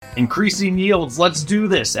Increasing yields. Let's do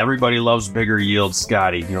this. Everybody loves bigger yields,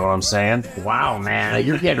 Scotty. You know what I'm saying? Wow, man,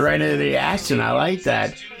 you're getting right into the action. I like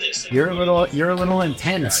that. You're a little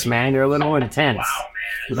intense, man. You're a little intense.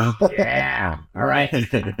 Wow, man. Yeah. All right.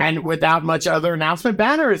 And without much other announcement,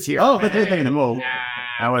 Banner is here. Oh,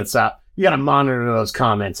 what's up? You gotta monitor those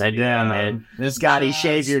comments. I do, man. This Scotty,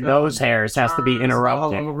 shave your nose hairs has to be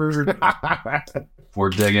interrupted. We're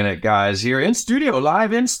digging it, guys. Here in studio,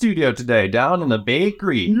 live in studio today, down in the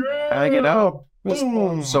bakery. Hanging out.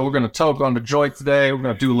 So we're going to talk on the joint today. We're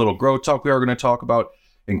going to do a little grow talk. We are going to talk about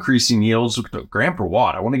increasing yields. Gram per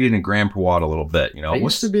watt. I want to get into gram per watt a little bit. You know, it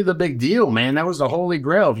used to be the big deal, man. That was the holy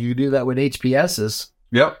grail. If you do that with HPSs.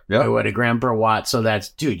 Yep. What a gram per watt. So that's,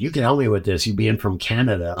 dude, you can help me with this. You being from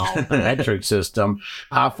Canada, metric system,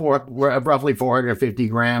 for roughly 450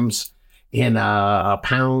 grams in a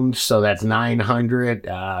pound. So that's 900.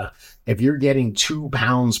 If you're getting 2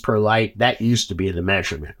 pounds per light, that used to be the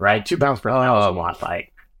measurement, right? 2 pounds per 1,000 watt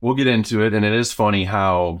light. We'll get into it. And it is funny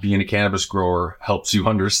how being a cannabis grower helps you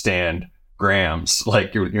understand grams.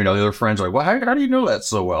 Like, you know, the other friends are like, well, how do you know that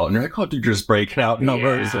so well? And you're like, oh, you're just breaking out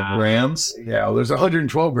numbers of grams. Yeah, well, there's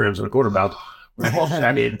 112 grams in a quarter pound.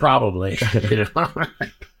 I mean, probably. We're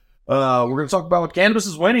going to talk about what cannabis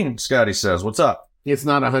is winning, Scotty says. What's up? It's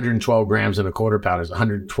not 112 grams in a quarter pound. It's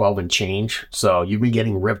 112 and change. So you've been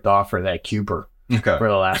getting ripped off for that Cooper for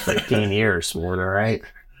the last 15 years. All right.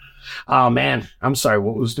 Oh, man. I'm sorry.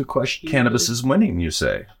 What was the question? Cannabis is winning, you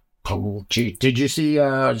say. Oh, gee. Did you see,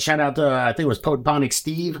 shout out to, I think it was Podponic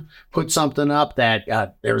Steve, put something up that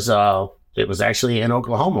it was actually in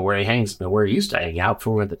Oklahoma where he used to hang out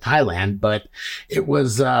before we went to Thailand. But it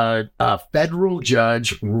was a federal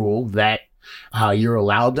judge ruled that you're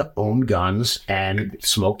allowed to own guns and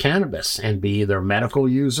smoke cannabis and be either a medical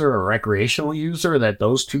user or recreational user, that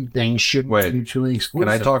those two things shouldn't be mutually exclusive.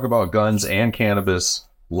 Can I talk about guns and cannabis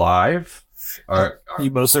live?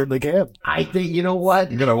 You most certainly can. I think, you know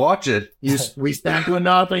what? You're going to watch it. We stand for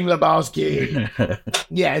nothing, Lebowski.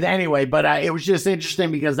 Yeah, anyway, but it was just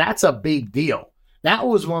interesting because that's a big deal. That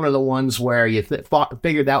was one of the ones where you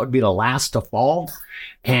figured that would be the last to fall.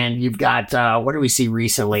 And you've got, what do we see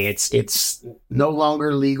recently? It's no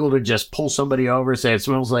longer legal to just pull somebody over and say, it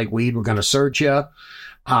smells like weed, we're going to search you.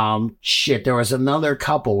 There was another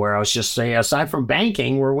couple where I was just saying, aside from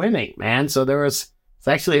banking, we're winning, man. So it's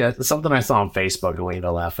actually something I saw on Facebook and we had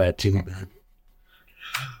to laugh at too, man.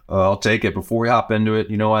 I'll take it. Before we hop into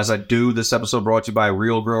it, you know, as I do, this episode brought to you by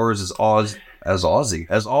Real Growers as Aussie.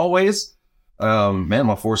 As always, man,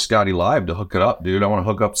 my force Scotty live to hook it up, dude. I want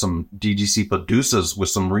to hook up some DGC producers with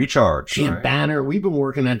some recharge. Yeah, right? Banner, we've been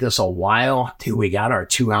working at this a while. Dude, we got our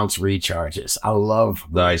 2-ounce recharges. I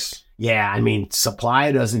love. Nice. Yeah, I mean,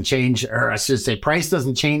 supply doesn't change, or I should say price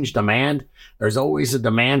doesn't change demand. There's always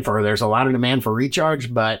there's a lot of demand for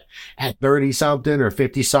recharge, but at 30 something or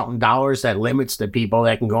 50 something dollars, that limits the people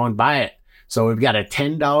that can go and buy it. So we've got a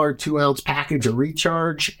 $10 2-ounce package of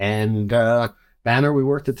recharge, and Banner, we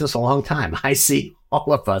worked at this a long time. I see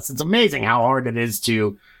all of us. It's amazing how hard it is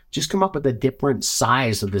to just come up with a different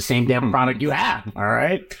size of the same damn product you have. All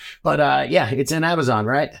right. But yeah, it's in Amazon,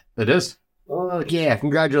 right? It is. Oh, yeah.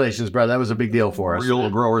 Congratulations, bro. That was a big deal for us.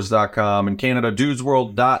 RealGrowers.com and Canada,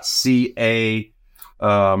 dudesworld.ca.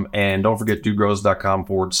 And don't forget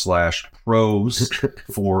dudegrows.com/pros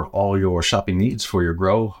for all your shopping needs for your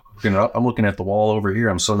grow. I'm looking at the wall over here.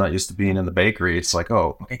 I'm so not used to being in the bakery. It's like,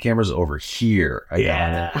 oh, my camera's over here.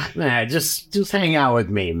 Nah, just hang out with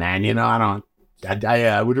me, man. You know,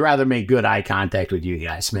 I would rather make good eye contact with you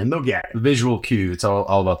guys, man. They'll get it. The visual cue. It's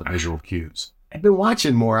all about the visual cues. I've been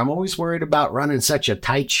watching more. I'm always worried about running such a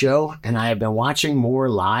tight show, and I have been watching more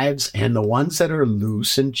lives, and the ones that are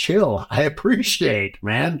loose and chill, I appreciate,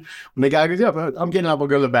 man. When the guy goes, yeah, I'm getting up, I'll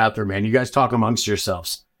go to the bathroom, man. You guys talk amongst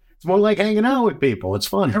yourselves. It's more like hanging out with people. It's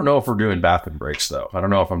fun. I don't know if we're doing bathroom breaks, though. I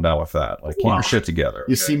don't know if I'm down with that. Like, keep your shit together.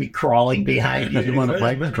 You see me crawling behind you. You want to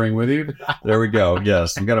play the string with you? There we go.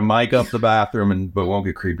 Yes. I'm going to mic up the bathroom, but won't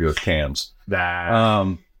get creepy with cams.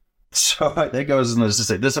 So I think I was going to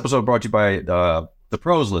say, this episode brought to you by the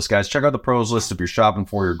Pros List, guys. Check out the Pros List if you're shopping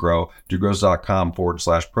for your grow.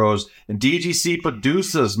 dudegrows.com/pros. And DGC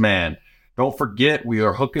producers, man. Don't forget, we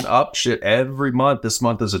are hooking up shit every month. This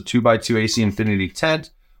month is a 2x2 AC Infinity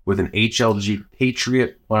tent with an HLG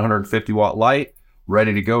Patriot 150 watt light,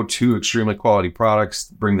 ready to go. 2 extremely quality products.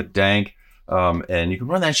 Bring the dank. And you can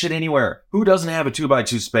run that shit anywhere. Who doesn't have a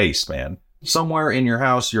 2x2 space, man? Somewhere in your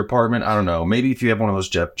house, your apartment, I don't know. Maybe if you have one of those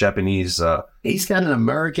Japanese... He's got an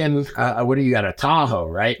American, what do you got, a Tahoe,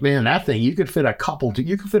 right? Man, that thing, you could fit a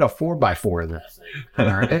 4x4 in that thing. All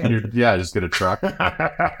right? Yeah, just get a truck.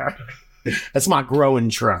 That's my growing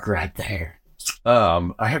truck right there.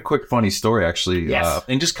 I had a quick funny story actually. Yes.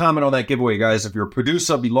 And just comment on that giveaway, guys. If you're a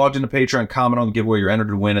producer, be logged into Patreon, comment on the giveaway. You're entered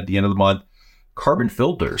to win at the end of the month. Carbon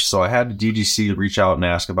filters. So I had DGC reach out and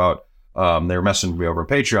ask about. They were messaging me over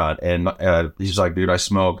Patreon, and he's like, "Dude, I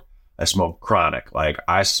smoke chronic. Like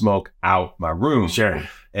I smoke out my room, Sure.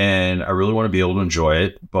 and I really want to be able to enjoy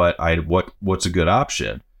it. But what's a good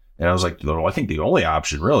option?" And I was like, "Well, I think the only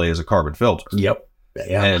option really is a carbon filter." Yep.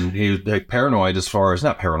 Yeah. And he was like paranoid as far as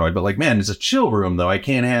not paranoid, but like, man, it's a chill room though. I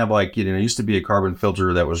can't have like, it used to be a carbon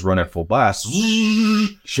filter that was run at full blast.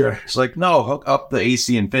 Sure. It's like, no, hook up the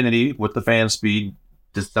AC Infinity with the fan speed.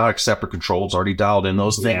 It's not separate control. It's already dialed in.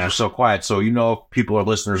 Those things are so quiet. So, if people are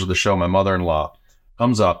listeners of the show, my mother-in-law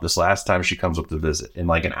comes up this last time she comes up to visit. And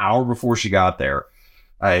like an hour before she got there,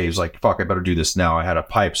 I was like, fuck, I better do this now. I had a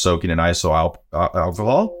pipe soaking in iso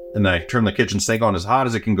alcohol. And I turned the kitchen sink on as hot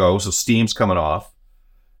as it can go. So steam's coming off.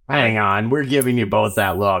 Hang on. We're giving you both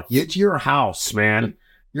that look. It's your house, man.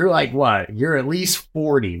 You're like, what? You're at least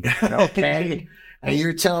 40. Okay. And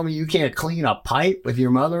you're telling me you can't clean a pipe with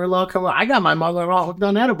your mother-in-law? Come on. I got my mother-in-law hooked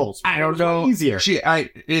on edibles. I don't know. Easier.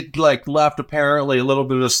 It like left apparently a little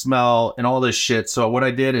bit of a smell and all this shit. So what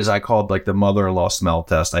I did is I called like the mother-in-law smell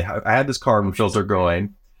test. I had this carbon filter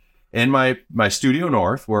going in my studio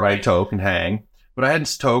north where I toke and hang, but I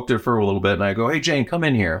hadn't toked it for a little bit. And I go, "Hey, Jane, come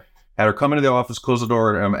in here." Had her come into the office, close the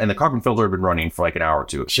door, and the carbon filter had been running for like an hour or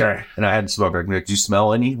two. Sure. And I hadn't smoked. I'm like, "Do you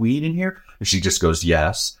smell any weed in here?" And she just goes,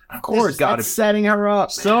 "Yes." Of course, that's setting her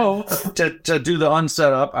up. So to do the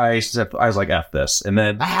unsetup, I was like, "F this," and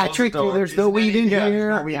then I tricked you. There's no weed in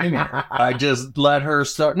here. I just let her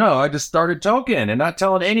start. No, I just started toking and not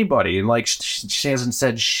telling anybody, and like she hasn't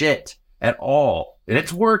said shit at all. And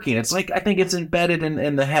it's working. It's like, I think it's embedded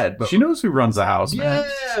in the head. But she knows who runs the house, man.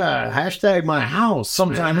 Yeah. Hashtag my house.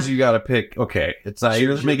 Sometimes you got to pick. Okay. It's not, you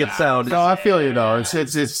just make it sound. No, I feel you though.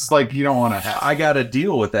 It's like you don't want to have. I got to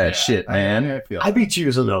deal with that shit, man. I'd be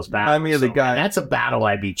choosing those battles. I mean, the guy. That's a battle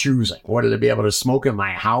I'd be choosing. What, to be able to smoke in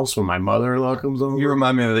my house when my mother-in-law comes over? You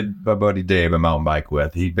remind me of my buddy Dave I mountain bike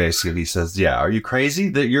with. He basically says, "Yeah, are you crazy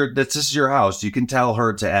that this is your house? You can tell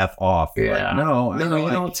her to F off." Yeah. Like, no,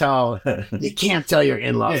 you don't tell. You can't tell your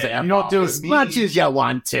in-laws to F you don't do it as much as you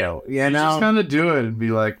want to. You know, just kind of do it and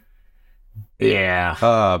be like, yeah.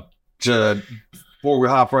 Before we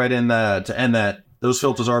hop right in to end that, those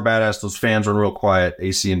filters are badass. Those fans run real quiet.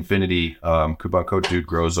 AC Infinity, coupon code Dude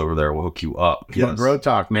Grows over there will hook you up. Yes. Grow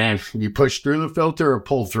talk, man. You push through the filter or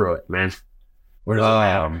pull through it, man. Where does it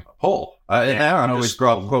matter? Pull. I always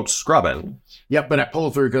quote scrub it. Yep, but I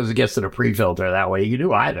pull through because it gets to the pre-filter. That way you can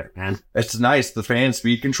do either, man. It's nice. The fan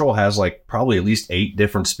speed control has like probably at least 8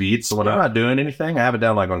 different speeds. So when I'm not doing anything, I have it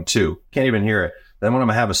down like on 2. Can't even hear it. Then when I'm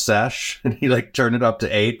gonna have a sesh and you like turn it up to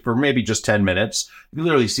 8 for maybe just 10 minutes, you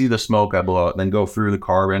literally see the smoke I blow out, and then go through the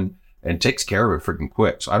carbon and it takes care of it freaking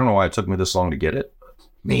quick. So I don't know why it took me this long to get it.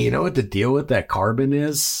 Man, you know what the deal with that carbon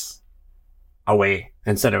is? Oh, wait.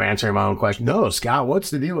 Instead of answering my own question, no, Scott, what's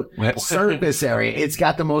the deal with surface area? It's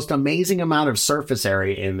got the most amazing amount of surface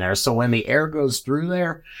area in there. So when the air goes through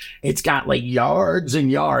there, it's got like yards and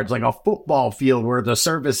yards, like a football field worth of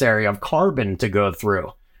surface area of carbon to go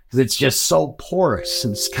through. Because it's just so porous.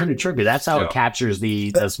 It's kind of trippy. That's how it captures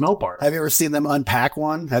the smell part. Have you ever seen them unpack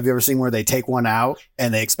one? Have you ever seen where they take one out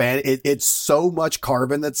and they expand it? It's so much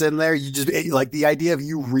carbon that's in there. You just like the idea of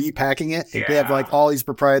you repacking it. Yeah. They have like all these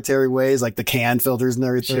proprietary ways, like the can filters and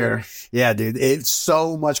everything. Sure. Yeah, dude. It's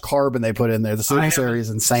so much carbon they put in there. The surface area is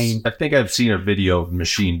insane. I think I've seen a video of a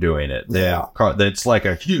machine doing it. Yeah. It's like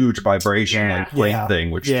a huge vibration like plate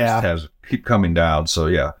thing, which just has keep coming down. So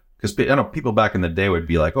yeah. Because I know people back in the day would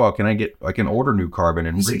be like, "Oh, I can order new carbon."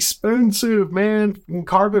 And it's expensive, man.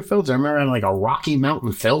 Carbon filters. I remember I had like a Rocky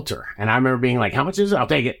Mountain filter, and I remember being like, "How much is it? I'll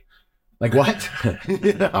take it." Like what?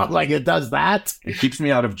 Like it does that? It keeps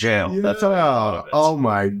me out of jail. Yeah. That's how. Oh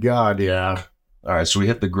my god, yeah. All right, so we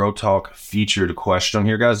hit the Grow Talk featured question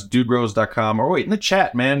here, guys. DudeGrows.com. Or wait, in the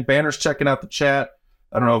chat, man. Banner's checking out the chat.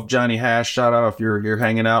 I don't know if Johnny Hash, shout out if you're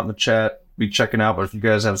hanging out in the chat. Be checking out, but if you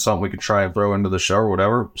guys have something we could try and throw into the show or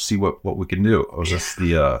whatever, see what we can do. Was this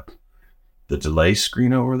the delay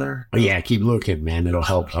screen over there? Oh, yeah, keep looking, man. It'll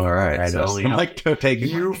help. All right. Right, So I'm like taking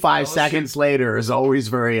you 5 seconds later is always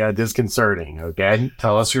very disconcerting. Okay,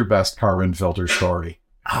 tell us your best carbon filter story.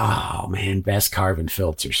 Oh man, best carbon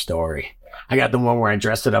filter story. I got the one where I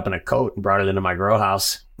dressed it up in a coat and brought it into my grow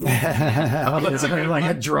house. Like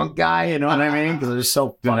a drunk guy, you know what I mean? Because it's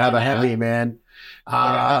so fucking heavy, man.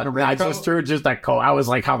 I just threw just that coat. I was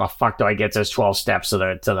like, how the fuck do I get this 12 steps to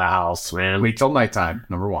the house, man? Wait till nighttime,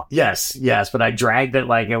 number 1. Yes, but I dragged it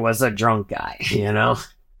like it was a drunk guy, you know?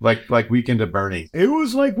 Like Weekend at Bernie's. It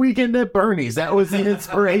was like Weekend at Bernie's. That was the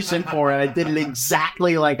inspiration for it. I did it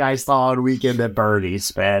exactly like I saw on Weekend at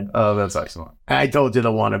Bernie's, man. Oh, that's excellent. I told you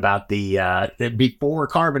the one about the before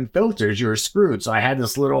carbon filters, you were screwed. So I had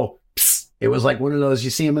this little, it was like one of those, you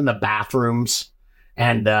see them in the bathrooms,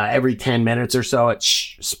 and every 10 minutes or so, it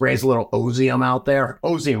sprays a little Ozium out there.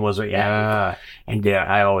 Ozium was what you had. And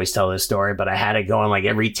I always tell this story, but I had it going like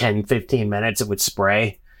every 10, 15 minutes, it would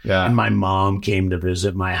spray. Yeah. And my mom came to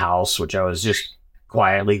visit my house, which I was just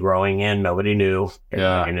quietly growing in. Nobody knew.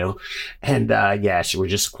 Everybody knew. And she was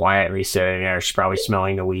just quietly sitting there. She's probably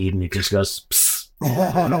smelling the weed, and it just goes, psst,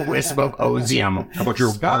 on a wisp of Ozium. How about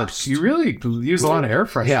your You really use a lot of air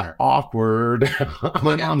freshener. Yeah, awkward.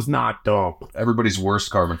 My mom's not dumb. Everybody's worst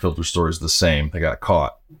carbon filter story is the same. They got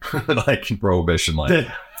caught. Like in Prohibition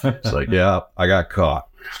land. It's like, yeah, I got caught.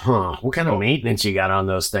 Huh. What kind of maintenance you got on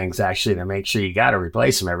those things, actually, to make sure you got to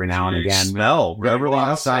replace them every now and again? Smell. Everything Go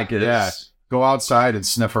outside. outside. Yeah. Go outside and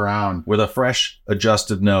sniff around. With a fresh,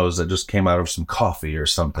 adjusted nose that just came out of some coffee or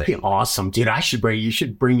something. That'd be awesome, dude. You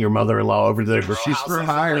should bring your mother-in-law over to the girl She's house for and,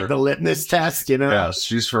 hire. like, the litmus test, you know? Yes,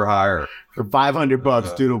 she's for hire. For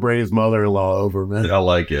 $500, dude will bring his mother-in-law over, man. I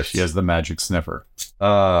like it. She has the magic sniffer.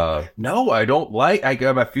 No, I don't like.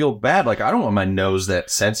 I feel bad. Like I don't want my nose that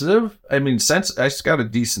sensitive. I mean, I just got a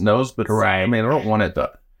decent nose, but Right. I mean, I don't want it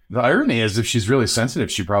to. The irony is, if she's really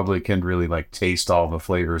sensitive, she probably can really like taste all the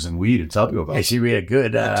flavors in weed and tell you about Yeah, it. she'd be a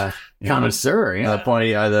good connoisseur, yeah.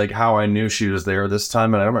 Funny, I like how I knew she was there this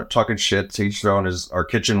time, and I'm not talking shit. To each their own. Our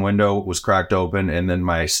kitchen window was cracked open, and then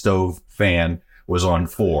my stove fan was on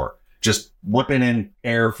 4, just whipping in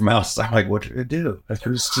air from outside. I'm like, what did it do? It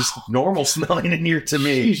was just normal smelling in here to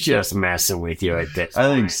me. She's just messing with you at this I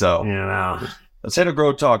think point, so. You know. Let's hit a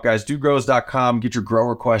grow talk, guys. DoGrows.com. Get your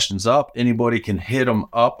grower questions up. Anybody can hit them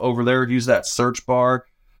up over there. Use that search bar.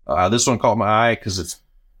 This one caught my eye because it's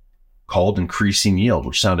called Increasing Yield,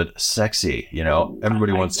 which sounded sexy. You know,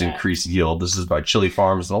 everybody wants to increase yield. This is by Chili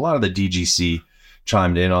Farms, and a lot of the DGC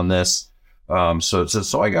chimed in on this. So it says,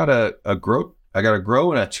 so I got a grow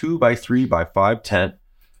in a 2x3x5 tent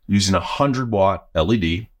using 100-watt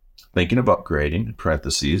LED. Thinking of upgrading. In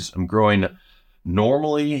parentheses, I'm growing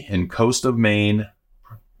normally in coast of Maine.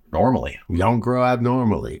 Normally. Don't grow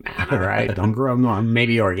abnormally, man. All right. Don't grow abnormally.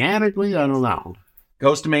 Maybe organically. I don't know.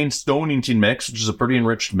 Coast of Maine Stonington mix, which is a pretty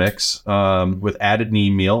enriched mix with added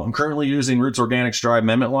neem meal. I'm currently using Roots Organics dry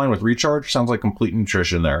amendment line with recharge. Sounds like complete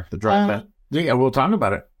nutrition there. The dry amendment. Yeah, we'll talk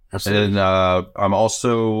about it. Absolutely. And I'm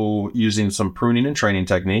also using some pruning and training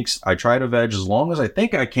techniques. I try to veg as long as I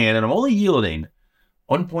think I can, and I'm only yielding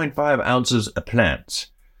 1.5 ounces a plant.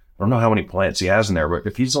 I don't know how many plants he has in there, but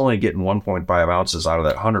if he's only getting 1.5 ounces out of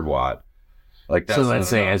that 100-watt, like that's So let's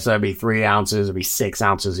say it'd be 3 ounces, it'd be 6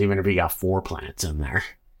 ounces, even if you got 4 plants in there.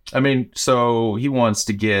 I mean, so he wants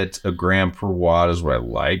to get a gram per watt is what I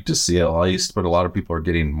like to see at least, but a lot of people are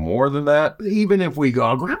getting more than that. Even if we go,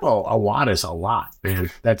 a watt is a lot,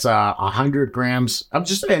 man. That's 100 grams. I'm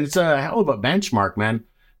just saying, it's a hell of a benchmark, man.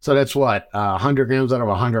 So that's what, 100 grams out of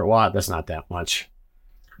 100 watt. That's not that much.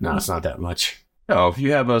 No, it's not that much. No, if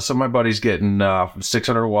you have some of my buddies getting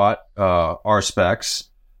 600 watt R specs,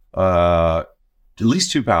 at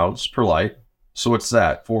least 2 pounds per light. So what's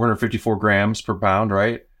that? 454 grams per pound,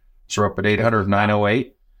 right? So we're up at 800,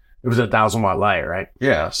 908. It was a 1,000-watt light, right?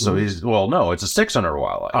 Yeah. So no, it's a 600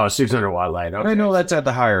 watt light. Oh, 600-watt light. Okay. I know that's at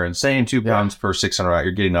the higher end. Saying 2 pounds per 600 watt,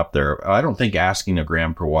 you're getting up there. I don't think asking a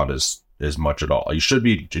gram per watt is much at all. You should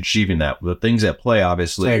be achieving that. The things at play,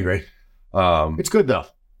 obviously. I agree. It's good, though.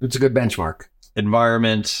 It's a good benchmark.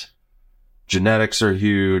 Environment, genetics are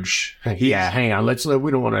huge. Yeah, hang on.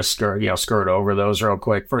 We don't want to skirt over those real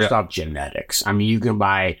quick. First off, genetics. I mean, you can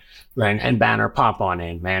buy and Banner, pop on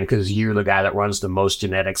in, man, because you're the guy that runs the most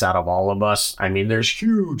genetics out of all of us. I mean, there's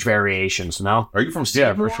huge variations, no? Are you from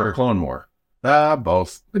Steve Moore or Clone Moore?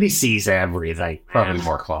 Both. But he sees everything. Probably man.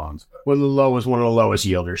 more clones. One of the lowest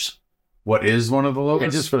yielders. What is one of the lowest? Yeah,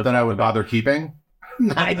 just for the that I would bother keeping?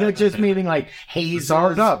 I know, just meaning like haze. It's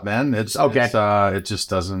hard up, man. It's okay. It just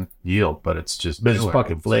doesn't yield, but it's just But it's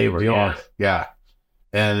fucking flavor. Yeah. Yeah.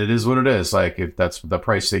 And it is what it is. Like if that's the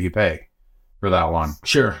price that you pay for that one.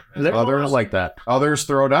 Sure. Others like that. Others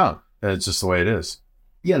throw down. It's just the way it is.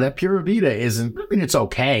 Yeah, that Pura Vida isn't, I mean, it's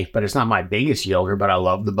okay, but it's not my biggest yielder, but I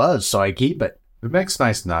love the buzz, so I keep it. It makes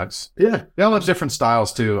nice nugs. Yeah. They all have different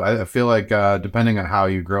styles too. I feel like depending on how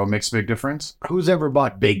you grow makes a big difference. Who's ever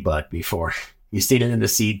bought Big Bud before? You see it in the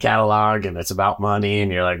seed catalog and it's about money and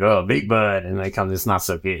you're like, oh, Big Bud. And they come, it's not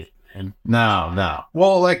so good. And No.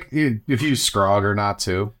 Well, like if you scrog or not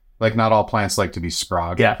too. Like not all plants like to be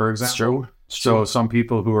scrogged, yeah, for example. it's true. So some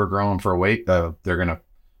people who are growing for weight, they're going to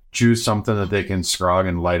choose something that they can scrog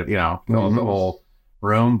and light, fill the whole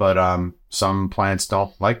room. But some plants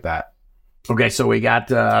don't like that. Okay, so we got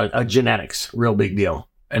genetics, real big deal.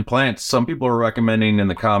 And plants, some people are recommending in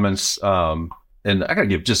the comments, and I got to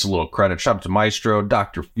give just a little credit. Shout out to Maestro,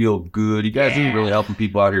 Dr. Feel Good. You guys are really helping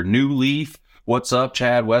people out here. New Leaf, what's up,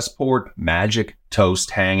 Chad Westport, Magic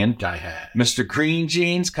Toast Hanging, Mr. Green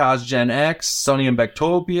Jeans, Cosgen X, Sunny and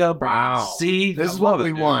Bectopia. Wow. See, this is what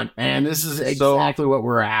we want. And this is exactly what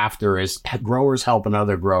we're after is growers helping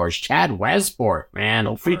other growers. Chad Westport, man.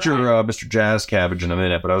 I'll feature Mr. Jazz Cabbage in a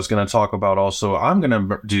minute, but I was going to talk about also, I'm going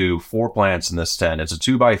to do 4 plants in this tent. It's a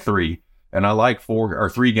 2x3. And I like 4 or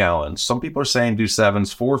 3 gallons. Some people are saying do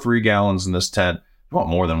 7s, 4 3 gallons in this tent. You want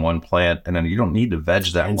more than one plant, and then you don't need to veg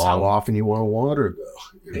that long. How often you want to water,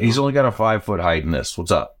 though. He's only got a 5-foot height in this.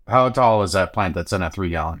 What's up? How tall is that plant that's in a 3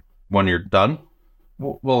 gallon? When you're done?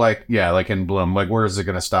 Well, like in bloom. Like, where is it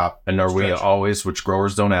going to stop? And are we always, which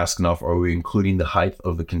growers don't ask enough, are we including the height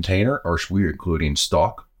of the container, or are we including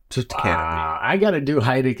stalk to canopy? I got to do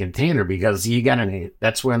height of container because you got to.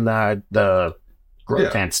 That's when the grow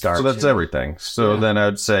tent starts. So that's everything. So then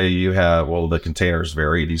I'd say you have, the containers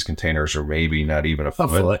vary. These containers are maybe not even a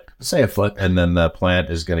foot. Say a foot. And then the plant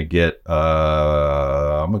is going to get,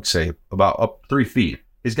 I'm going to say about up 3 feet.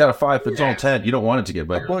 He's got a 5-foot tall tent. You don't want it to get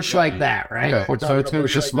bigger. A bush like that, right? Okay. So it's going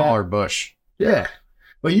to be a smaller bush. Yeah.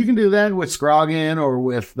 But you can do that with scrogging or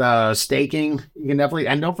with staking. You can definitely,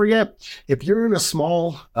 and don't forget, if you're in a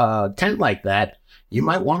small tent like that, you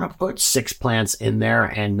might want to put 6 plants in there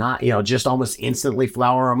and not, just almost instantly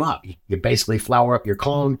flower them up. You basically flower up your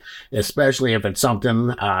clone, especially if it's something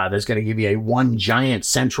that's going to give you a one giant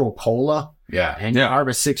central cola. Yeah. And you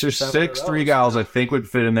harvest 6 or 7. 6 3 gallons, I think, would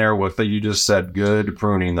fit in there with that. You just said good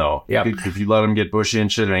pruning, though. Yeah. If you let them get bushy and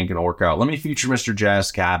shit, it ain't going to work out. Let me feature Mr. Jazz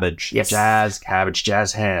Cabbage. Yes. Jazz Cabbage,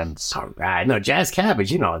 Jazz Hands. All right. No, Jazz Cabbage,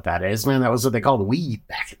 you know what that is, man. That was what they called weed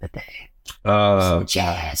back in the day.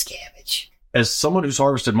 Jazz Cabbage. As someone who's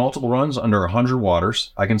harvested multiple runs under 100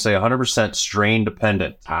 waters, I can say 100% strain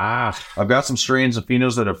dependent. I've got some strains of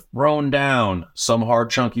phenos that have thrown down some hard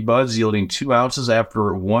chunky buds yielding 2 ounces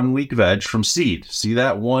after 1 week veg from seed. See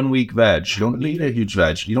that 1 week veg? You don't need a huge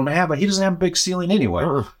veg. He doesn't have a big ceiling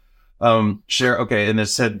anyway. And it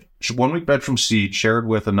said 1 week veg from seed shared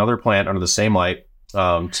with another plant under the same light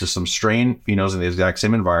to some strain phenos in the exact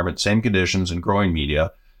same environment, same conditions and growing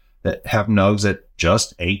media that have nugs that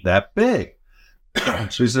just ain't that big.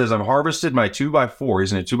 So he says, I've harvested my 2x4.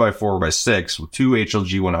 He's in a 2x4x6 with 2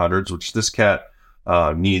 HLG 100s, which this cat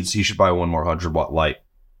needs. He should buy one more 100-watt light.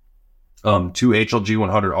 2 HLG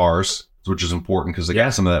 100Rs, which is important because they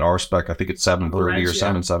got some of that R spec. I think it's 730 or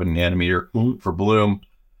 77 nanometer for bloom.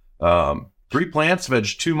 3 plants, veg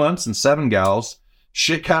 2 months and 7 gals.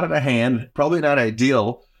 Shit got out of hand. Probably not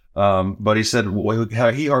ideal. But he said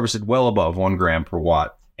he harvested well above 1 gram per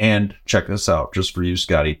watt. And check this out, just for you,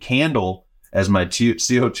 Scotty. Candle as my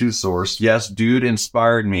CO2 source. Yes, dude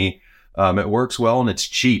inspired me. It works well and it's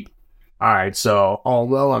cheap. All right, so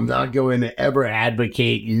although I'm not going to ever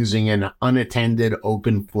advocate using an unattended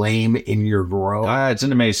open flame in your grow. It's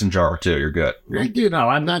in a mason jar too. You're good.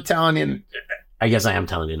 I'm not telling you. I guess I am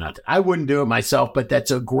telling you not to. I wouldn't do it myself, but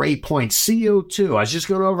that's a great point. CO2. I was just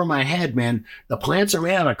going over my head, man. The plants are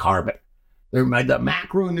made out of carbon. The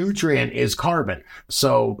macronutrient is carbon.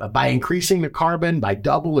 So by increasing the carbon, by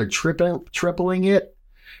double or tripling it,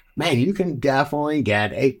 man, you can definitely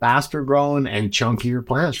get a faster growing and chunkier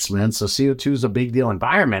plants, man. So CO2 is a big deal.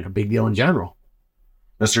 Environment, a big deal in general.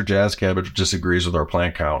 Mr. Jazz Cabbage disagrees with our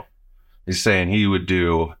plant count. He's saying he would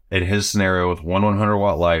do, in his scenario with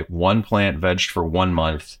 100-watt light, 1 plant vegged for 1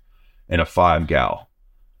 month in a 5 gal.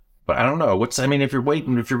 But I don't know. If you're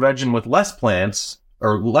vegging with less plants,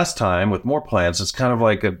 or less time with more plants, it's kind of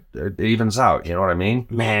like it evens out. You know what I mean?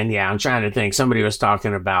 Man, yeah, I'm trying to think. Somebody was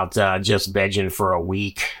talking about just vegging for a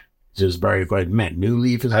week. Just very good. Man, New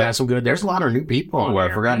Leaf has got some good. There's a lot of new people.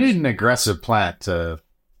 I forgot. I need an aggressive plant to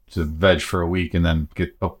veg for a week and then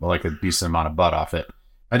get like a decent amount of bud off it.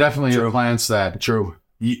 I definitely have plants that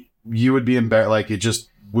you would be embarrassed. Like it just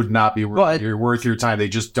would not be worth your time. They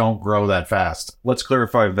just don't grow that fast. Let's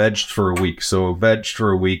clarify vegged for a week. So vegged for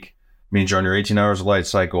a week means you're on your 18 hours of light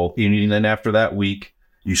cycle. And then after that week,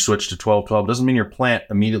 you switch to 12-12. Doesn't mean your plant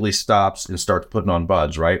immediately stops and starts putting on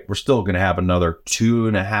buds, right? We're still going to have another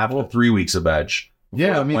 2.5 to 3 weeks of veg.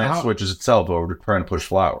 Yeah, the plant switches itself over to trying to push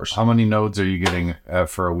flowers. How many nodes are you getting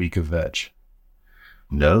for a week of veg?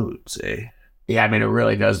 Nodes, eh? Yeah, it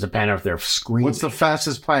really does depend if they're screened. What's the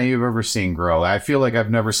fastest plant you've ever seen grow? I feel like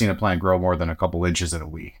I've never seen a plant grow more than a couple inches in a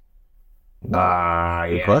week. Yeah,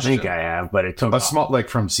 I think I have, but it took a small, like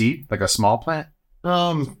from seed, like a small plant.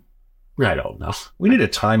 Well, I don't know. We need a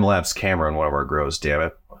time-lapse camera in one of our grows, damn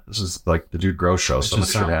it. This is like the Dude Grow show. Someone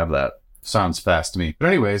should have that. Sounds fast to me. But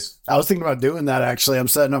anyways, I was thinking about doing that, actually. I'm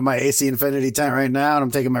setting up my AC Infinity tent right now, and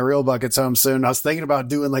I'm taking my real buckets home soon. I was thinking about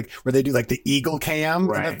doing like where they do like the Eagle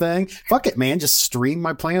Cam and the thing. Fuck it, man. Just stream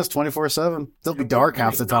my plants 24/7. It'll be dark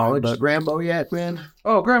half the time. But Rambo yet, man?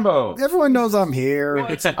 Oh, Grambo. everyone knows I'm here.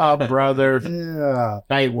 What's up, brother? Yeah.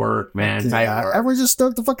 Tight work, man. Tight work. Everyone's just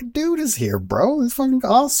stoked the fucking dude is here, bro. It's fucking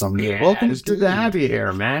awesome. Yeah, Welcome it's good to have you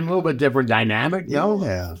here, man. A little bit different dynamic, yo.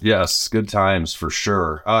 Yeah. Yes, good times for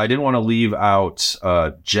sure. I didn't want to leave out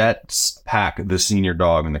Jet's Pack, the senior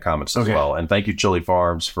dog, in the comments as well. And thank you, Chili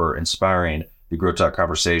Farms, for inspiring the Grow Talk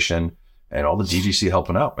conversation and all the DGC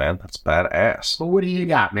helping out, man. That's badass. Well, what do you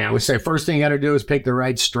got, man? We say first thing you got to do is pick the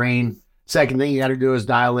right strain. Second thing you got to do is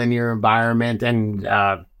dial in your environment and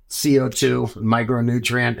CO2,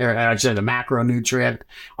 micronutrient, or I said the macronutrient.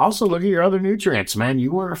 Also, look at your other nutrients, man.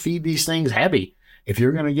 You want to feed these things heavy. If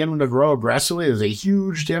you're going to get them to grow aggressively, there's a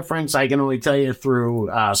huge difference. I can only tell you through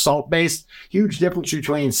salt-based, huge difference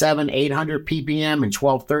between 800 ppm and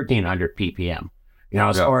 1300 ppm. You know,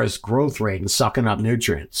 as far as growth rate and sucking up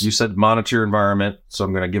nutrients. You said monitor your environment, so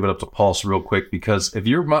I'm going to give it up to Pulse real quick, because if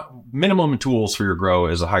your minimum tools for your grow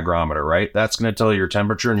is a hygrometer, right? That's going to tell you your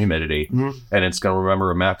temperature and humidity, and it's going to remember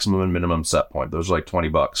a maximum and minimum set point. Those are like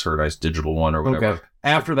 $20 for a nice digital one or whatever. Okay.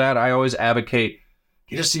 After that, I always advocate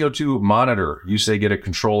get a CO2 monitor. You say get a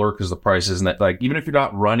controller because the price isn't that, like, even if you're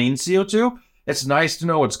not running CO2, it's nice to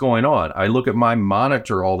know what's going on. I look at my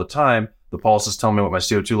monitor all the time. The pulse is telling me what my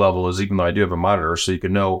CO2 level is, even though I do have a monitor, so you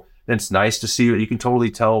can know. It's nice to see. You can totally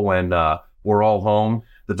tell when we're all home.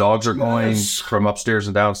 The dogs are going from upstairs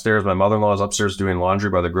and downstairs. My mother-in-law is upstairs doing laundry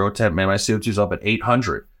by the grow tent. Man, my CO2's up at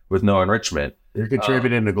 800 with no enrichment. You're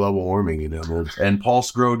contributing to global warming, you know, man. And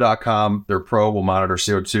pulsegrow.com, their pro will monitor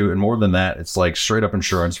CO2. And more than that, it's like straight up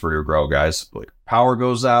insurance for your grow, guys. Like, power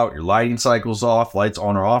goes out, your lighting cycle's off, lights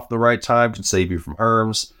on or off the right time can save you from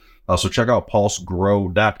harms. So check out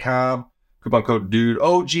pulsegrow.com. Coupon code DUDE.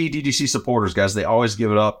 OG DGC supporters, guys. They always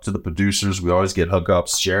give it up to the producers. We always get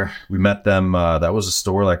hookups. Sure. We met them. That was a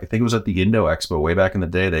store, like, I think it was at the Indo Expo way back in the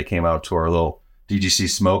day. They came out to our little DGC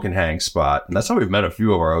smoke and hang spot. And that's how we've met a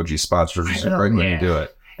few of our OG sponsors. It's a great way to do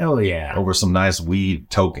it. Hell yeah. Over some nice weed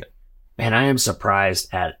token. And I am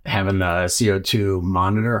surprised at having the CO2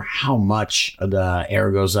 monitor, how much the air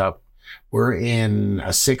goes up. We're in a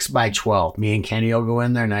 6x12. Me and Kenny will go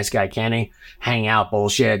in there. Nice guy, Kenny. Hang out,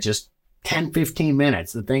 bullshit. Just 10, 15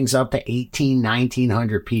 minutes. The thing's up to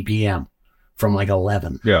 1900 ppm from like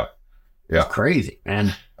 11. Yeah. It's crazy,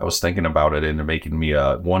 man. I was thinking about it and making me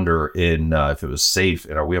wonder if it was safe.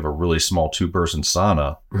 And we have a really small 2-person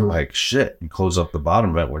sauna. Like, shit, you close up the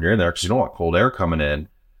bottom vent when you're in there because you don't want cold air coming in.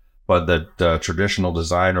 But the traditional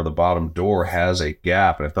design or the bottom door has a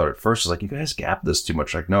gap. And I thought at first, it's like, you guys gap this too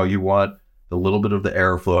much. Like, no, you want a little bit of the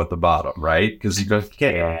airflow at the bottom, right? Because you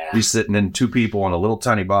can't be sitting in 2 people in a little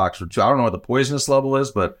tiny box. I don't know what the poisonous level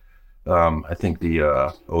is, but I think the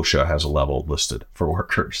OSHA has a level listed for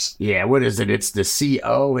workers. Yeah, what is it? It's the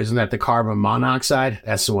CO. Isn't that the carbon monoxide?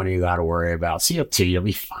 That's the one you got to worry about. CO2, you'll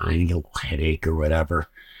be fine. You get a little headache or whatever.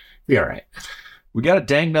 Be all right. We got a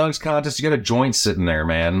Dang Nugs contest. You got a joint sitting there,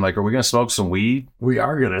 man. Like, are we going to smoke some weed? We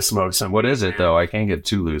are going to smoke some. What is it, though? I can't get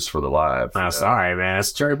too loose for the live. Sorry, man.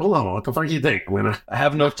 It's cherry bologna. What the fuck do you think? I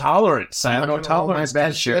have no tolerance. I have no tolerance. My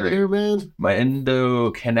bad shit here, man. My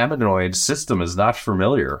endocannabinoid system is not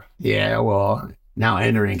familiar. Yeah, well, now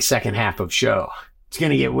entering second half of show. It's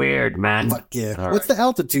going to get weird, man. Fuck yeah. All What's the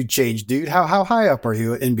altitude change, dude? How high up are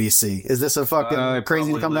you in BC? Is this a fucking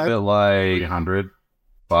crazy to come back? Like 300.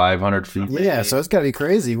 500 feet. Yeah, so it's got to be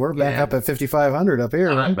crazy. We're back up at 5,500 up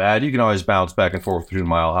here. Not bad. You can always bounce back and forth between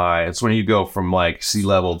Mile High. It's when you go from like sea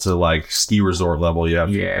level to like ski resort level. You have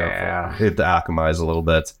to be careful. You have to acclimatize a little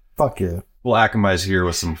bit. Fuck yeah. We'll acclimatize here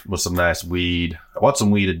with some nice weed. I want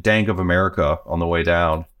some weed at Dank of America on the way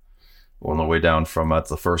down. On the way down from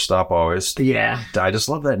the first stop always. Yeah. I just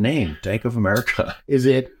love that name, Dank of America. Is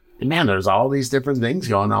it? Man, there's all these different things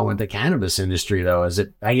going on with the cannabis industry, though. Is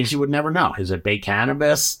it? I guess you would never know. Is it big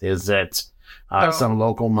cannabis? Is it some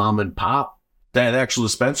local mom and pop? The actual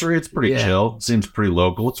dispensary, it's pretty chill. It seems pretty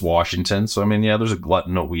local. It's Washington. So, I mean, yeah, there's a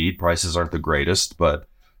glutton of weed. Prices aren't the greatest, but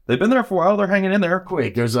they've been there for a while. They're hanging in there.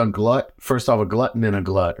 Quick, there's a glut. First off, a glutton and a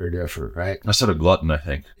glut are different, right? I said a glutton, I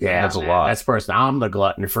think. Yeah. That's a lot. That's personal. I'm the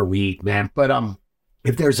glutton for weed, man. But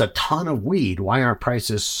if there's a ton of weed, why aren't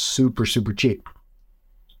prices super, super cheap?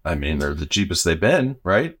 I mean, they're the cheapest they've been,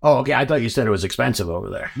 right? Oh, okay. I thought you said it was expensive over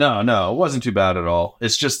there. No, it wasn't too bad at all.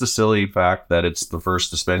 It's just the silly fact that it's the first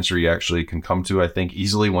dispensary you actually can come to, I think,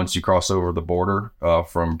 easily once you cross over the border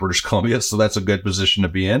from British Columbia. So that's a good position to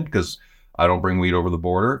be in because I don't bring weed over the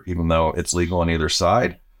border, even though it's legal on either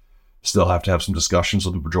side. Still have to have some discussions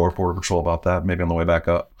with the Georgia Border Patrol about that, maybe on the way back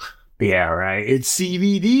up. Yeah, right. It's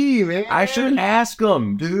CBD, man. I should ask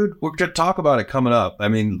them, dude. We're going to talk about it coming up. I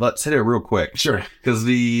mean, let's hit it real quick. Sure. Because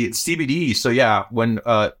the CBD, so yeah, when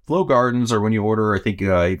Flow Gardens, or when you order, I think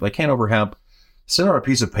like Hanover Hemp, send out a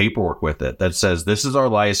piece of paperwork with it that says, this is our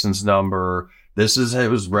license number. It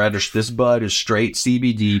was registered. This bud is straight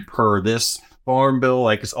CBD per this farm bill.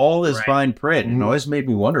 Like, it's all this fine print. And it always made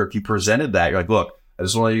me wonder if you presented that. You're like, look, I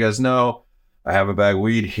just want to let you guys know, I have a bag of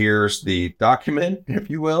weed. Here's the document, if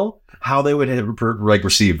you will, how they would like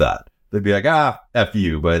receive that. They'd be like, F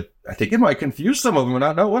you. But I think it might confuse some of them and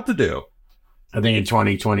not know what to do. I think in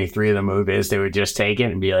 2023, the move is they would just take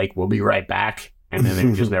it and be like, we'll be right back. And then they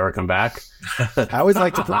would just never come back. I always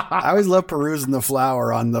love perusing the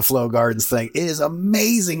flower on the Flow Gardens thing. It is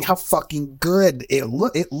amazing how fucking good it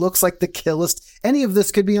looks like the killest. Any of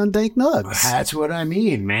this could be on Dank Nugs. That's what I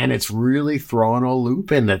mean, man. It's really throwing a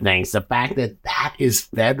loop into things. The fact that that is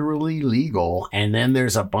federally legal, and then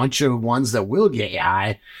there's a bunch of ones that will get you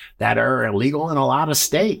high that are illegal in a lot of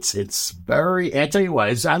states. It's I tell you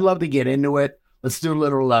what, I'd love to get into it. Let's do a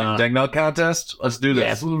little Dank Nug contest. Let's do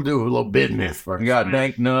this. Yeah, we'll do a little business first. We got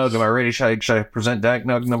Dank Nug. Am I ready? Should I present Dank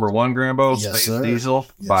Nug number 1, Grambo? Yes, Space sir. Diesel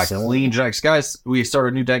by Clean Genetics. Guys, we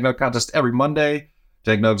start a new Dank Nug contest every Monday.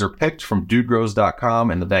 Dank Nugs are picked from dudegrows.com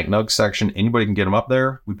and the Dank Nug section. Anybody can get them up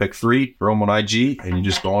there. We pick 3, throw them on IG, and you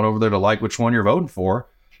just go on over there to like which one you're voting for.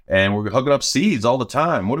 And we're hooking up seeds all the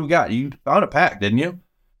time. What do we got? You found a pack, didn't you?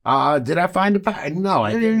 Did I find a pack? No,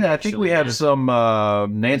 I didn't. I think we had some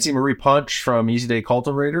Nancy Marie Punch from Easy Day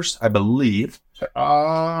Cultivators, I believe.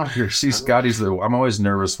 Here, see, Scotty's I'm always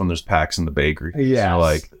nervous when there's packs in the bakery. Yeah, so,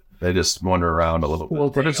 like, they just wander around a little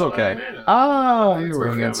bit, but it's okay. Oh, here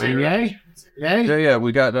we go. Yay. Yeah,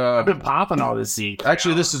 we got. I've been popping all this seed.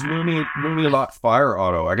 Actually, this is Mooney Lot Fire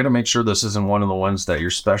Auto. I got to make sure this isn't one of the ones that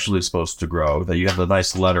you're specially supposed to grow, that you have the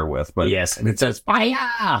nice letter with. But yes, and it says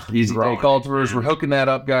fire. Easy Day Cultivators. We're hooking that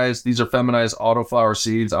up, guys. These are feminized autoflower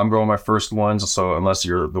seeds. I'm growing my first ones, so unless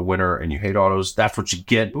you're the winner and you hate autos, that's what you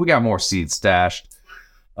get. But we got more seeds stashed.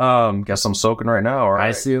 Guess I'm soaking right now. All right.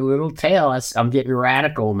 I see a little tail. I'm getting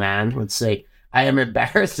radical, man. Let's see. I am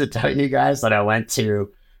embarrassed to tell you guys that I went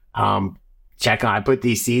to I put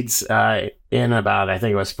these seeds in about, I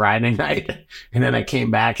think it was Friday night. And then I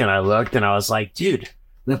came back and I looked and I was like, dude,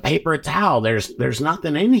 the paper towel, there's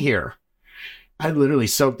nothing in here. I literally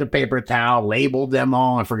soaked the paper towel, labeled them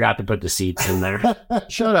all, and forgot to put the seeds in there.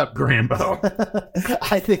 Shut up, Grambo.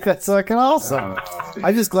 I think that's fucking awesome.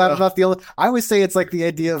 I'm just glad I'm not the only. I always say it's like the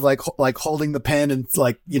idea of like holding the pen and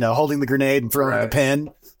holding the grenade and throwing the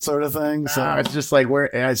pen sort of thing. So it's just like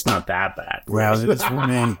it's not that bad. Well, it's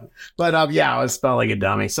but I was spelled like a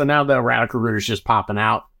dummy. So now the radical root is just popping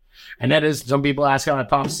out, and that is, some people ask how I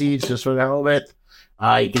pop seeds just for the hell of it.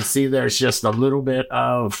 You can see there's just a little bit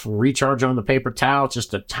of recharge on the paper towel, just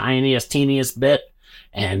the teeniest bit.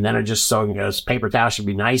 And then I just soaking, because paper towel should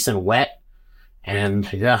be nice and wet.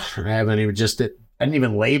 And yeah, I didn't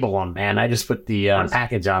even label them, man. I just put the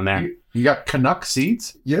package on there. You got Canuck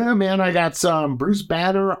seeds? Yeah, man. I got some Bruce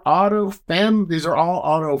Banner Auto Fem. These are all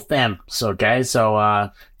Auto Fem. Okay, so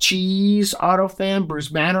Cheese Auto Fem, Bruce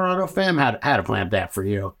Banner Auto Fem. Had to plant that for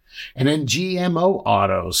you. And then GMO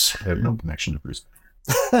Autos. I have no connection to Bruce Banner.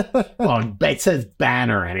 Well, it says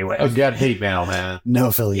Banner anyway. Oh, got hate mail, man. No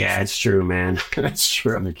affiliation. Yeah, it's true, man. That's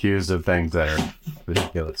true. I'm accused of things that are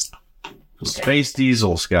ridiculous. Space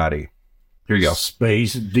Diesel, Scotty. Here you go.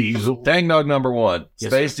 Space Diesel. Dank Nug number 1.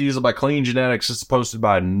 Yes, Space Diesel by Clean Genetics. This is posted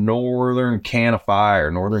by Northern Can of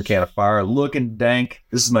Fire. Looking dank.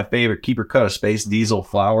 This is my favorite. Keeper cut of Space Diesel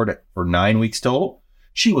flowered for 9 weeks total.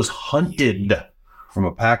 She was hunted from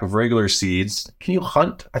a pack of regular seeds. Can you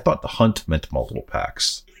hunt? I thought the hunt meant multiple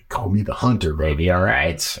packs. Call me the hunter, baby. All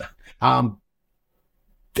right. I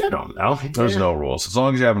don't know. There's no rules. As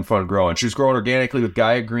long as you're having fun growing. She was growing organically with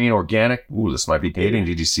Gaia Green Organic. Ooh, this might be Canadian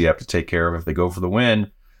DGC. I have to take care of if they go for the win.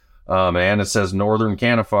 And it says Northern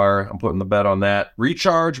Can of Fire. I'm putting the bet on that.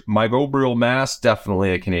 Recharge, microbial mass,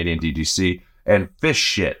 definitely a Canadian DGC. And fish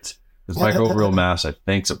shit. Because microbial mass, I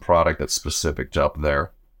think, is a product that's specific to up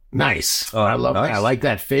there. Nice. I love that. I like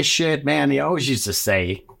that fish shit, man. He always used to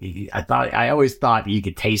say, I always thought you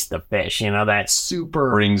could taste the fish, that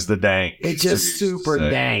super brings the dank. It's just super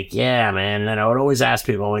dank. Yeah, man. And I would always ask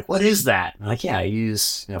people, I'm like, what is that? I'm like, yeah, I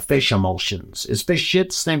use fish emulsions. Is fish shit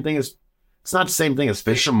the same thing as, it's not the same thing as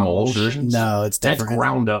fish emulsions. No, it's different. That's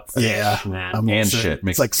ground up fish, yeah, man. And shit.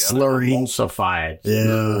 It's like slurry. Emulsified.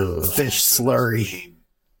 Yeah. Fish slurry.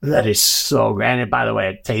 That is so good. And by the way,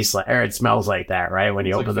 it tastes like, or it smells like that, right? When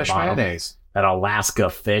you open the bottle. Mayonnaise. that Alaska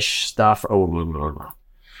fish stuff. Oh,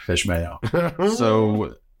 Fish mayo.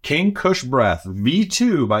 So King Kush Breath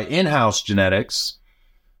V2 by In-House Genetics.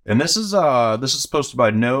 And this is supposed to be by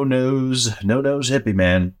No Nose Hippie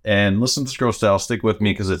Man. And listen to this grow style, stick with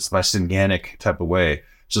me because it's my Synganic type of way.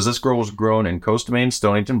 So this grow was grown in Costa Maine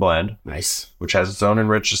Stonington Blend. nice. Which has its own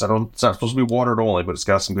enriched. It's not supposed to be watered only, but it's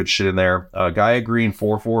got some good shit in there. Gaia Green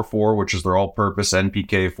 444, which is their all-purpose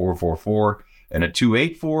NPK 444, and a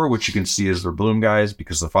 284, which you can see is their bloom guys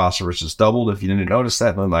because the phosphorus is doubled. If you didn't notice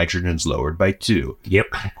that, the nitrogen's lowered by 2. Yep.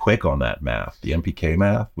 Quick on that math, the NPK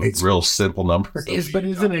math, with real simple numbers. But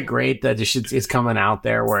isn't it great that it's coming out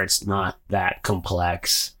there where it's not that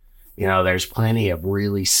complex? You know, there's plenty of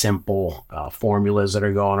really simple formulas that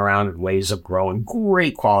are going around and ways of growing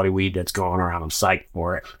great quality weed that's going around. I'm psyched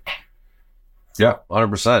for it. Yeah,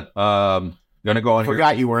 100%. Gonna go on here.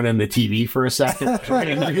 Forgot you weren't in the TV for a second.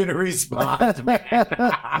 You're gonna respond.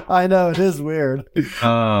 I know, it is weird.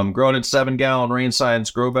 Grown in 7-gallon Rain Science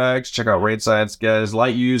grow bags. Check out Rain Science, guys.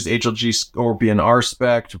 Light used HLG Scorpion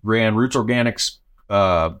R-Spec, ran Roots Organics,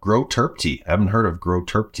 Grow Terp Tea. I haven't heard of Grow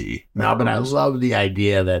Terp Tea. No, but I love the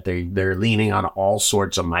idea that they're leaning on all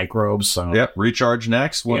sorts of microbes. So Yep. Recharge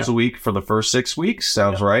next once a week for the first 6 weeks.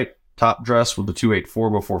 Sounds right. Top dress with the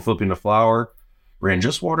 284 before flipping to flower. Ran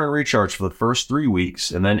just water and recharge for the first 3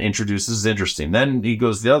 weeks, and then introduced, this is interesting. Then he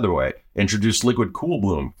goes the other way. Introduced Liquid Cool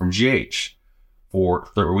Bloom from GH for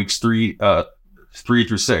weeks 3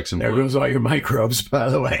 through 6. And there goes all your microbes, by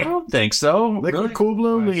the way. I don't think so. Liquid Cool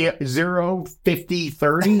Bloom, the 0, 50,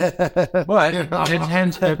 30. But it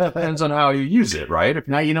depends on how you use it, right?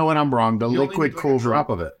 Now, you know what? I'm wrong. The liquid cool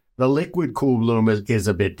drop of it. The liquid cool bloom is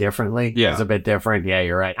a bit differently. Yeah. It's a bit different. Yeah,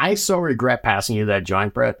 you're right. I so regret passing you that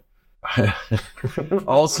joint, Brett.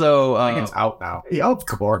 Also, I think it's out now. Yeah, of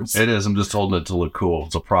course. it is. I'm just holding it to look cool.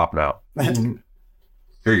 It's a prop now.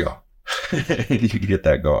 Here you go. You can get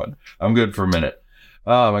that going. I'm good for a minute.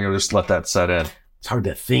 I'm going to just let that set in. It's hard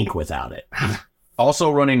to think without it.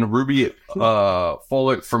 Also running Ruby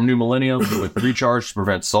Folic from New Millennium with recharge to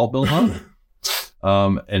prevent salt buildup.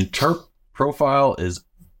 And terp profile is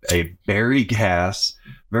a berry gas,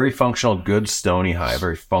 very functional, good stony high,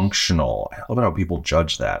 very functional. I love how people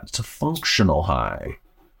judge that. It's a functional high.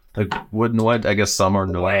 Like, wouldn't what? I guess some are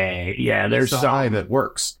no. Way. Yeah, there's It's a high that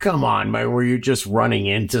works. Come on, man, where you're just running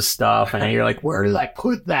into stuff and you're like, where did I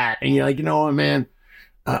put that? And you're like, you know what, man?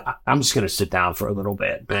 I'm just going to sit down for a little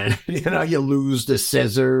bit, man. You know, you lose the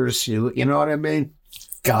scissors. You know what I mean?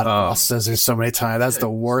 God, I lost scissors so many times. That's the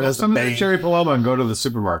worst. That's the Some of the bane. cherry paloma and go to the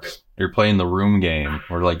supermarket. You're playing the room game,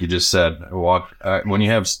 or like you just said, when you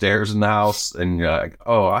have stairs in the house, and you're like,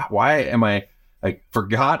 oh, why am I? I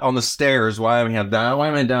forgot on the stairs. Why am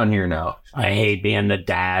I down here now? I hate being the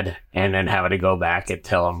dad and then having to go back and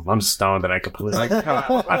tell him I'm stoned that I completely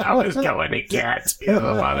what I was going to get. The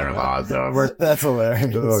mother-in-law. That's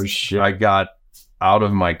hilarious. Oh, shit. I got out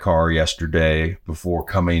of my car yesterday before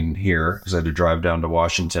coming here because I had to drive down to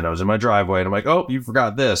Washington. I was in my driveway and I'm like, oh, you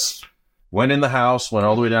forgot this. Went in the house, went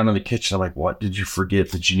all the way down to the kitchen. I'm like, what did you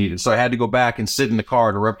forget that you needed? So I had to go back and sit in the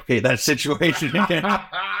car to replicate that situation again.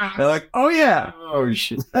 They're like, oh, yeah. Oh,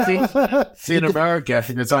 shit. See, in America,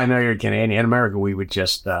 that's how I know you're Canadian. In America, we would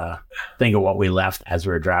just think of what we left as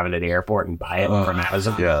we were driving to the airport and buy it from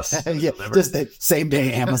Amazon. Yes. Yeah, just the same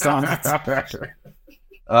day Amazon.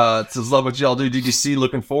 It says, love what y'all do, DGC.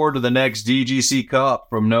 Looking forward to the next DGC Cup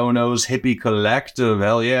from No Nose Hippie Collective.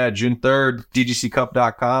 Hell yeah, June 3rd,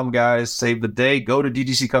 DGCcup.com, guys. Save the date. Go to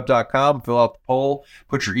DGCcup.com, fill out the poll,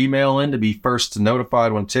 put your email in to be first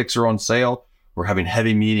notified when ticks are on sale. We're having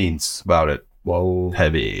heavy meetings about it. Whoa.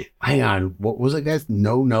 Heavy. Hang on. What was it, guys?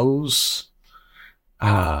 No Nose?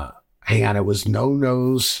 Hang on. It was No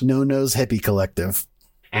Nose. No Nose Hippie Collective.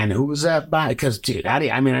 And who was that by? Because, dude,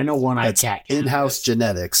 I mean, I know One-Eyed Cat. In-house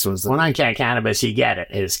genetics was the One-Eyed Cat Cannabis, you get it.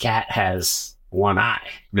 His cat has one eye.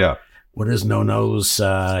 Yeah. What does No Nose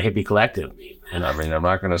Hippie Collective mean? And I mean, I'm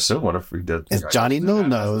not going to assume what if we did. It's Johnny No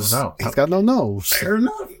Nose. No. He's got no nose. Fair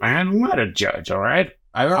enough, man. I'm not a judge, all right?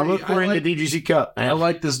 I look for in the DGC Cup. I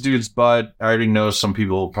like this dude's bud. I already know some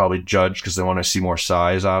people will probably judge because they want to see more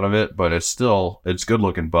size out of it, but it's good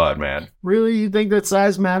looking bud, man. Really, you think that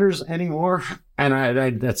size matters anymore? And I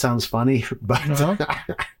that sounds funny, but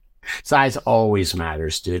size always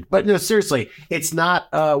matters, dude. But no, seriously, it's not.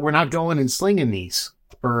 We're not going and slinging these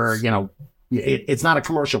for it's not a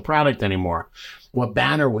commercial product anymore. What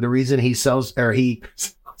Banner? The reason he sells the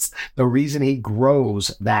reason he grows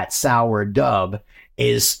that sour dub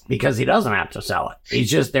is because he doesn't have to sell it. He's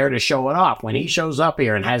just there to show it off. When he shows up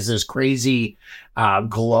here and has this crazy,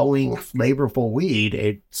 glowing, flavorful weed,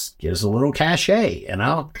 it gives a little cachet, you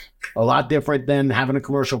know? A lot different than having a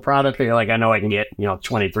commercial product. You're like, I know I can get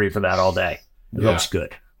 23 for that all day. It looks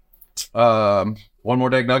good. One more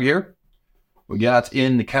Dag Nug here. We got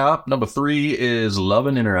in the comp. Number 3 is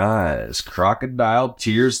Lovin' in Her Eyes. Crocodile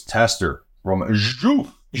Tears Tester from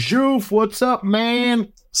Joof. Joof, what's up,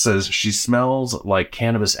 man? Says she smells like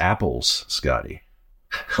cannabis apples, Scotty.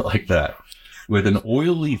 Like that. With an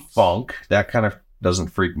oily funk. That kind of doesn't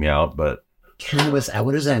freak me out, but... Cannabis,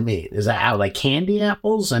 what does that mean? Is that like candy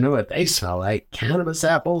apples? I know what they smell like. Cannabis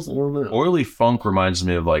apples? I don't know. Oily funk reminds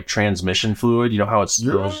me of like transmission fluid. You know how it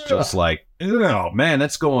smells just like, oh man,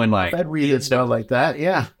 that's going like... I'd read it smell like that,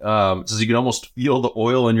 yeah. So you can almost feel the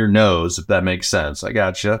oil in your nose, if that makes sense. I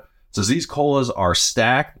gotcha. Says these colas are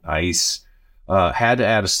stacked. Nice. Had to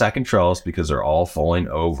add a second trellis because they're all falling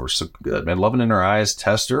over. So good, man. Loving in Her Eyes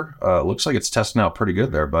tester. Looks like it's testing out pretty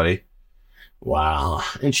good there, buddy. Wow.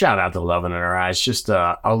 And shout out to Loving in Her Eyes. Just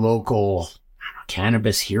a local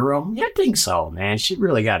cannabis hero. Yeah, I think so, man. She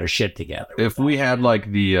really got her shit together. If we had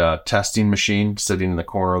like the testing machine sitting in the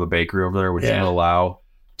corner of the bakery over there, would you allow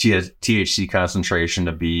THC concentration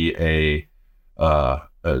to be a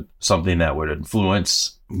something that would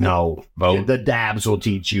influence? No, vote? The dabs will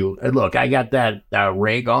teach you. And look, I got that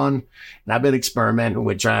rig on, and I've been experimenting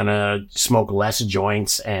with trying to smoke less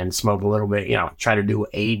joints and smoke a little bit, try to do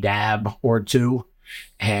a dab or two.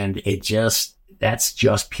 And that's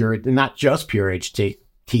just pure, not just pure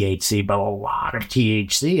THC, but a lot of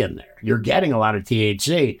THC in there. You're getting a lot of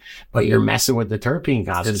THC, but you're messing with the terpene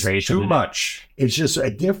concentration. It's too much. It's just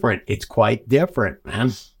different. It's quite different,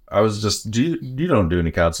 man. I was just, you don't do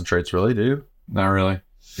any concentrates really, do you? Not really.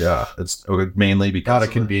 Yeah, it's mainly because out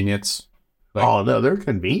of convenience. Like, oh no, they're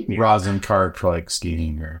convenient. Rosin cart for like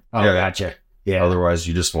skiing or gotcha. Yeah. Otherwise,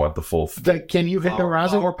 you just want the full. Can you hit the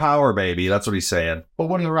rosin? More power, baby. That's what he's saying. Well,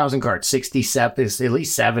 what are the rosin carts? 67 is at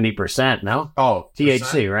least 70%. No. Oh,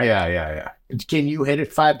 THC, right? Yeah. Can you hit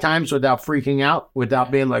it 5 times without freaking out?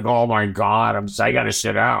 Without being like, oh my god, I got to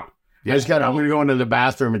sit down. Yeah. I'm going to go into the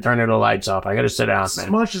bathroom and turn the lights off. I got to sit down, man. As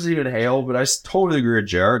much as you inhale, but I totally agree with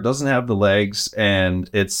Jared. It doesn't have the legs. And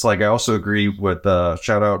it's like, I also agree with,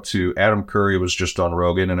 shout out to Adam Curry, was just on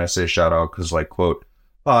Rogan. And I say shout out because, like, quote,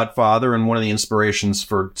 Podfather, and one of the inspirations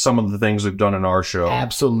for some of the things we've done in our show.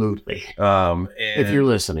 Absolutely. If you're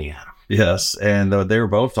listening, Adam. Yes. And they were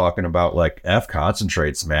both talking about, like, F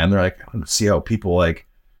concentrates, man. They're like, I don't see how people, like,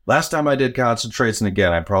 last time I did concentrates, and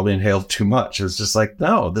again, I probably inhaled too much. It was just like,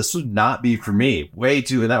 no, this would not be for me. Way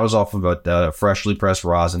too, and that was off of a freshly pressed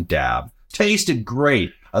rosin dab. Tasted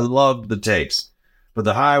great. I loved the taste. But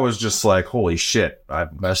the high was just like, holy shit,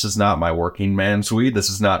 this is not my working man's weed. This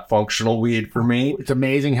is not functional weed for me. It's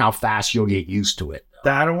amazing how fast you'll get used to it.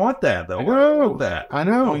 I don't want that, though. I don't want that. I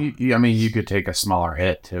know. Well, you could take a smaller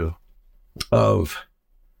hit, too. Of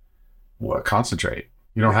what? Concentrate.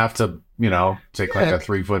 You don't have to, take like a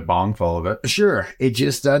 3-foot bong full of it. Sure. It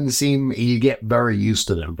just doesn't seem, you get very used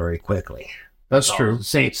to them very quickly. That's true.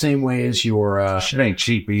 Same way as your... Shit ain't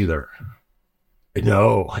cheap either.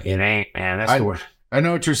 No, it ain't, man. I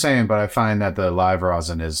know what you're saying, but I find that the live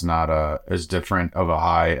rosin is not as different of a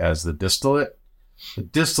high as the distillate. The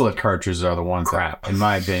distillate cartridges are the ones that, in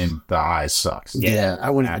my opinion, the high sucks. Yeah,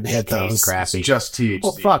 I wouldn't hit those. Crappy. It's just THC.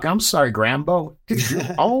 Well, fuck, I'm sorry, Grambo. You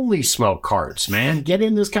only smoke carts, man. Get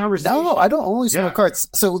in this conversation. No, I don't only smoke carts.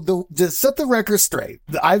 So to set the record straight,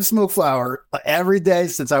 I've smoked flower every day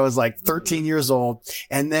since I was like 13 years old.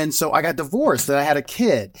 And then, so I got divorced and I had a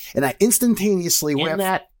kid and I instantaneously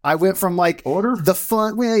I went from like the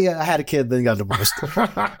fun. Well, yeah, I had a kid, then got divorced.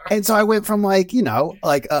 And so I went from like,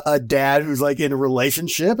 like a dad who's like in a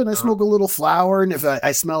relationship and I smoke a little flower. And if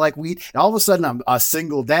I smell like weed, and all of a sudden I'm a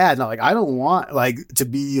single dad. And I'm like, I don't want like to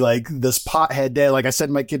be like this pothead dad. Like I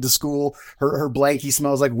sent my kid to school, her blankie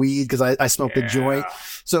smells like weed because I smoked a joint.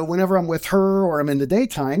 So whenever I'm with her or I'm in the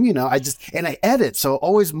daytime, I edit. So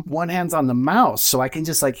always one hand's on the mouse. So I can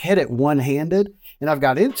just like hit it one-handed. And I've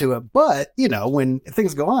got into it. But, when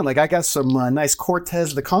things go on, like I got some nice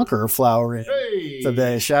Cortez the Conqueror flower in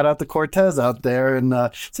today. Shout out to Cortez out there. And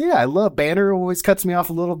so, yeah, I love Banner. Always cuts me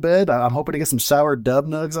off a little bit. I'm hoping to get some sour dub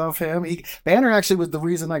nugs off him. Banner actually was the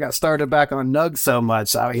reason I got started back on nugs so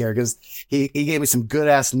much out here because he gave me some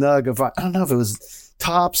good-ass nug of, I don't know if it was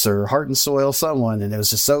Tops or Heart and Soil, someone, and it was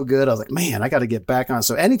just so good. I was like, man, I got to get back on.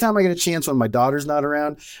 So anytime I get a chance when my daughter's not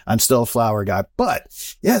around, I'm still a flower guy. But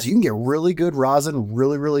yes, you can get really good rosin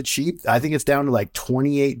really, really cheap. I think it's down to like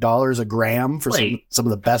 $28 a gram for some of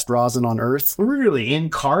the best rosin on earth. Really? In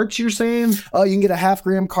carts, you're saying? Oh, you can get a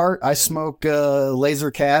half-gram cart. I smoke Laser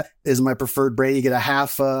Cat is my preferred brand. You get a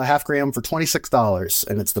half gram for $26,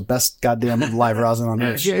 and it's the best goddamn live rosin on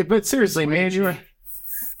earth. Yeah, but seriously, man,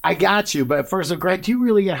 I got you. But first of all, Greg, do you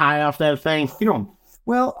really get high off that thing? You don't.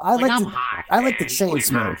 Well, I like the chain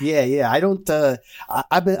smoke. Yeah. I don't.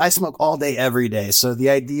 I smoke all day, every day. So the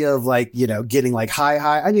idea of like getting like high,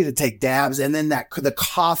 I need to take dabs, and then the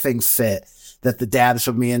coughing fit that the dabs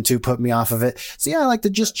put me into put me off of it. So yeah, I like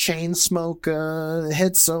to just chain smoke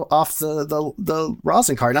hits off the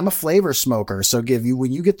rosin card. I'm a flavor smoker, so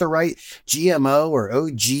when you get the right GMO or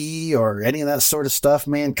OG or any of that sort of stuff,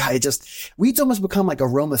 man, God, weed's almost become like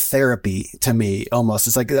aromatherapy to me. Almost,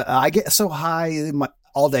 it's like I get so high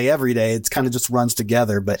all day, every day. It's kind of just runs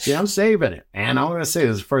together. But yeah, I'm saving it, and I'm gonna say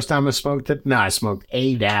this is the first time I smoked it. No, I smoked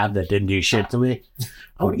a dab that didn't do shit to me.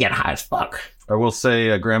 I want to get high as fuck. I will say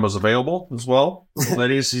Grambo's available as well.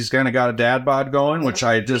 Ladies, he's kind of got a dad bod going, which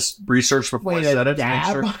I just researched before I said it.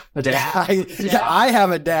 Dab? I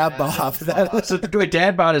have a dab bod. So a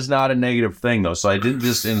dad bod is not a negative thing, though. So I didn't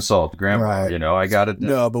just insult Grambo. Right. I got it.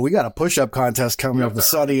 No, but we got a push-up contest coming up with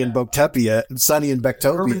Sunny and Bechtopia.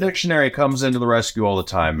 Urban Dictionary comes into the rescue all the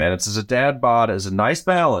time, man. It says a dad bod is a nice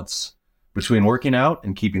balance between working out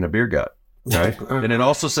and keeping a beer gut. Right? And it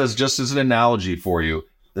also says, just as an analogy for you,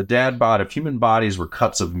 the dad bod, if human bodies were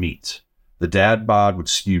cuts of meat, the dad bod would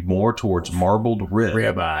skew more towards marbled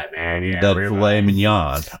ribeye, man. Yeah, the filet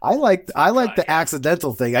mignon. I like the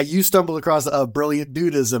accidental thing. You stumbled across a brilliant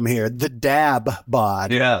dudism here. The dab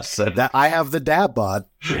bod. Yes, I have the dab bod.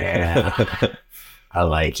 Yeah, I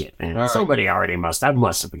like it, man. Right. Somebody already must have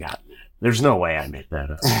forgotten it. There's no way I made that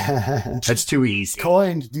up. That's too easy.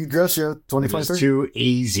 Coin, you gross show 2023. It's too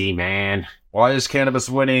easy, man. Why is cannabis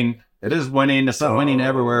winning? It is winning. It's not winning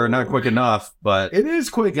everywhere. Not quick enough, but it is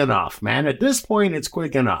quick enough, man. At this point, it's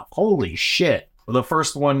quick enough. Holy shit. Well, the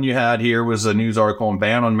first one you had here was a news article on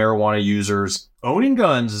ban on marijuana users. Owning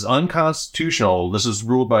guns is unconstitutional. This is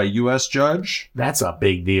ruled by a U.S. judge. That's a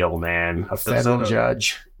big deal, man. A federal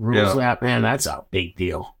judge rules that, man. That's a big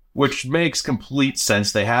deal. Which makes complete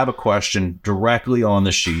sense. They have a question directly on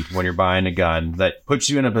the sheet when you're buying a gun that puts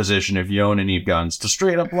you in a position, if you own any guns, to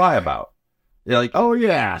straight up lie about. You're like, oh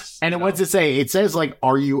yeah, and what's it say? It says like,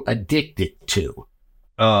 "Are you addicted to?"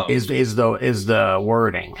 Is the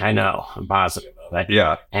wording? I know, I'm positive of it.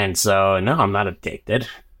 Yeah, and so no, I'm not addicted.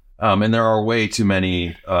 And there are way too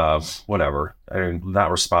many,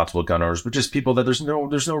 not responsible gun owners, but just people that there's no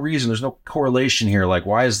reason, there's no correlation here. Like,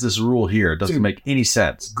 why is this rule here? It doesn't make any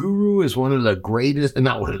sense. Guru is one of the greatest,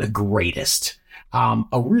 not one of the greatest, a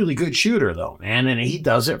really good shooter though, man, and he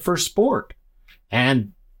does it for sport.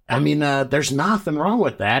 And I mean, there's nothing wrong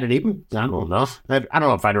with that. And even, I don't know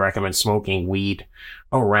if I'd recommend smoking weed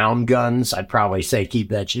around guns. I'd probably say keep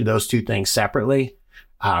those two things separately,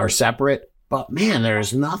 or separate. But man,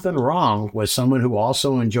 there's nothing wrong with someone who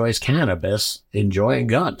also enjoys cannabis enjoying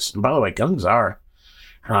guns. And by the way, guns are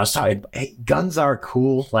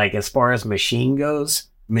cool. Like as far as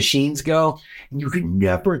machines go, you can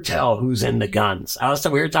never tell who's in the guns.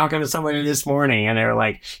 We were talking to somebody this morning and they were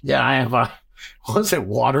like, yeah, I have wasn't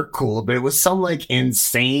water cooled, but it was some like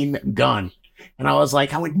insane gun. And I was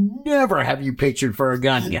like, I would never have you pictured for a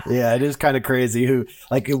gun. Yeah, it is kind of crazy a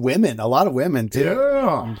lot of women too.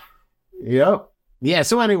 Yeah. Yep. Yeah.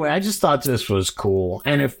 So anyway, I just thought this was cool.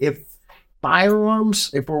 And if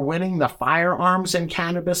we're winning the firearms and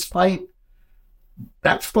cannabis fight,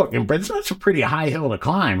 that's a pretty high hill to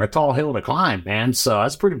climb, a tall hill to climb, man. So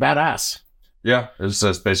that's pretty badass. Yeah, it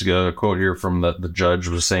says basically a quote here from the judge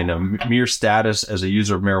was saying, a mere status as a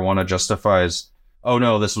user of marijuana justifies. Oh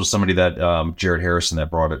no, this was somebody that Jared Harrison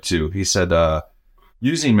that brought it to. He said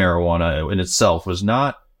using marijuana in itself was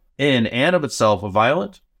not in and of itself a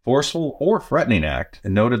violent, forceful, or threatening act,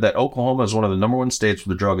 and noted that Oklahoma is one of the number one states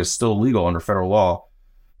where the drug is still legal under federal law,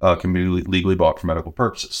 can be legally bought for medical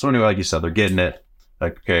purposes. So anyway, like you said, they're getting it.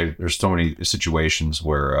 Like, okay, there's so many situations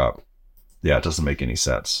where it doesn't make any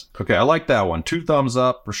sense. Okay, I like that one. 2 thumbs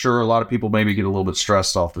up for sure. A lot of people maybe get a little bit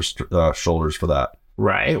stressed off their shoulders for that.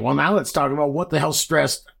 Right. Well, now let's talk about what the hell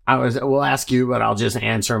stressed. We'll ask you, but I'll just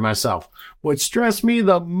answer myself. What stressed me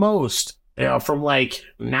the most, from like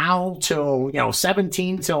now till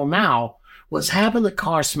 17 till now, was having the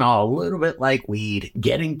car smell a little bit like weed,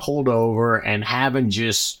 getting pulled over, and having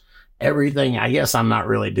just everything. I guess I'm not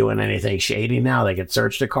really doing anything shady now. They could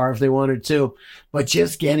search the car if they wanted to, but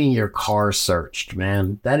just getting your car searched,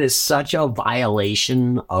 man, that is such a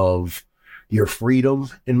violation of your freedom,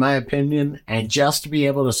 in my opinion. And just to be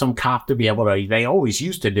able to, some cop to be able to, they always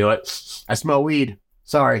used to do it. I smell weed.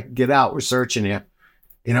 Sorry, get out. We're searching you.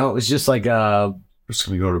 It was just like just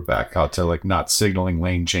going to go back out to like not signaling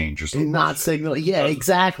lane change or something. Not signaling. Yeah,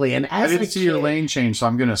 exactly. And as I didn't see your lane change, so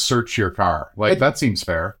I'm going to search your car. Like, that seems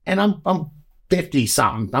fair. And I'm 50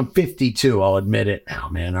 something. I'm 52. I'll admit it now,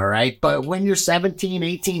 man. All right. But when you're 17,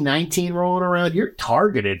 18, 19 rolling around, you're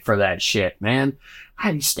targeted for that shit, man.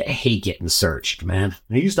 I used to hate getting searched, man.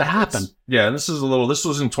 It used to happen. Yeah, this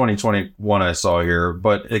was in 2021 I saw here,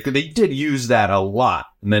 but they did use that a lot.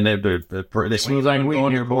 And then they Smells like weed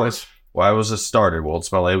in here, boys. Why was this started? Well, it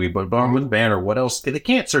smelled like weed, but with banner, what else? They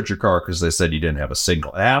can't search your car because they said you didn't have a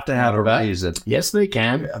signal. They have to have a reason. Yes, they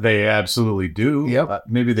can. They absolutely do. Yep.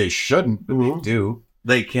 Maybe they shouldn't, but they do.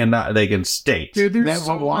 They cannot. They can state. Dude, there's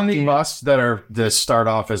so many of us that start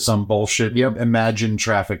off as some bullshit. Imagine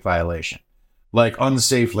traffic violation, like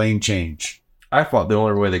unsafe lane change. I thought the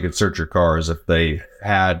only way they could search your car is if they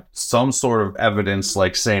had some sort of evidence,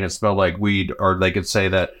 like saying it smelled like weed, or they could say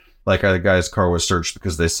that like a guy's car was searched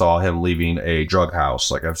because they saw him leaving a drug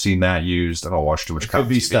house. Like I've seen that used. I don't watch too much. Could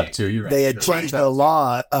be step 2. You're right. They had changed the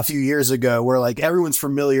law a few years ago where like everyone's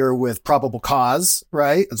familiar with probable cause,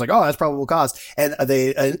 right? It's like, oh, that's probable cause. And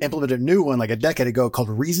they implemented a new one like a decade ago called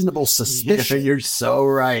reasonable suspicion. Yeah, you're so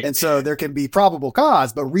right. And so there can be probable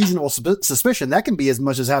cause, but reasonable suspicion, that can be as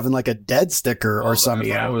much as having like a dead sticker or something.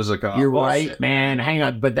 Yeah, it was a cop. You're right, man. Hang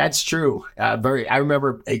on. But that's true. I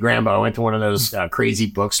remember, hey, Grandpa, I went to one of those crazy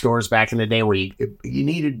bookstores back in the day where you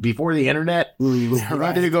needed, before the internet, you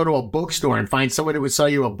had to go to a bookstore and find someone who would sell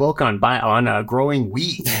you a book on growing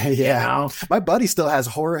wheat. Yeah. You know? My buddy still has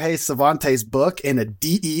Jorge Cervantes' book in a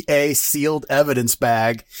DEA sealed evidence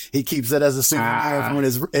bag. He keeps it as a souvenir from when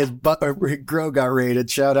his grow got raided.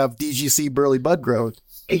 Shout out DGC Burley Bud Growth.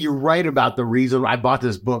 You're right about the reason. I bought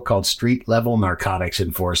this book called Street Level Narcotics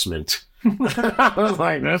Enforcement. I was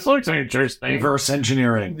like, this looks interesting. Reverse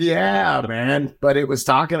engineering. Yeah, man. But it was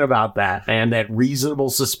talking about that, and that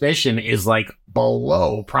reasonable suspicion is like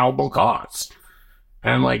below probable cause.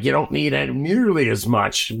 And like, you don't need it nearly as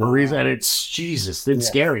much. The reason it's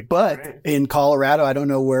scary. But in Colorado, I don't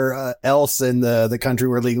know where else in the country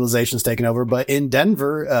where legalization is taken over, but in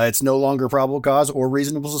Denver, it's no longer probable cause or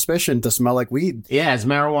reasonable suspicion to smell like weed. Yeah, as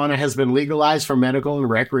marijuana has been legalized for medical and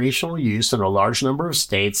recreational use in a large number of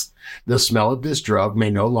states, the smell of this drug may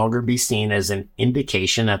no longer be seen as an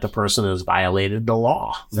indication that the person has violated the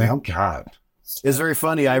law. Thank God. It's very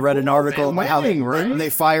funny. I read an article about how they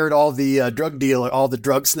fired all the drug dealer, all the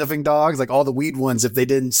drug sniffing dogs, like all the weed ones. If they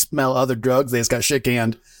didn't smell other drugs, they just got shit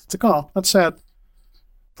canned. It's like, oh, that's sad.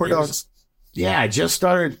 Poor dogs. Yeah, I just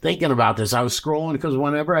started thinking about this. I was scrolling because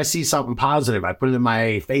whenever I see something positive, I put it in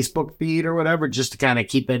my Facebook feed or whatever, just to kind of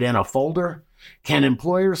keep it in a folder. Can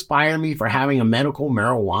employers fire me for having a medical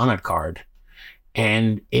marijuana card?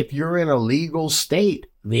 And if you're in a legal state,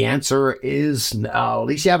 the answer is at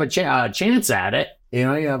least you have a chance at it. You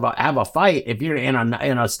know, you have a fight if you're in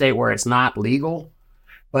a state where it's not legal.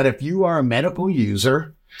 But if you are a medical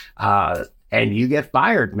user and you get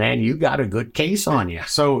fired, man, you got a good case on you.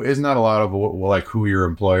 So isn't that a lot of like who your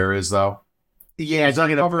employer is, though? Yeah, it's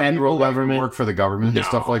like a federal government. Work for the government and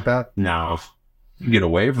stuff like that? No. You get a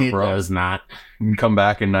waiver, It bro. does not. You can come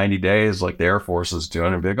back in 90 days like the Air Force is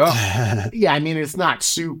doing and be like, oh. Yeah, I mean, it's not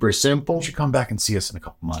super simple. You should come back and see us in a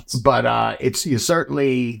couple months. But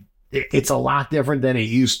it's a lot different than it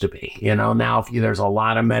used to be. You know, now there's a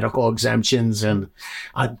lot of medical exemptions and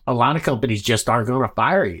a lot of companies just aren't going to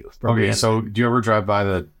fire you. Okay, so do you ever drive by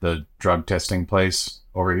the drug testing place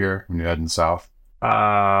over here when you're heading south?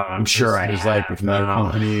 I'm sure There's like another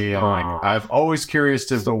company. I'm always curious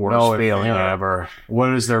to the worst know feeling ever.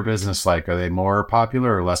 What is their business like? Are they more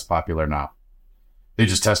popular or less popular now? They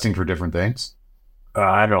just testing for different things?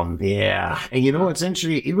 Yeah. And you know what's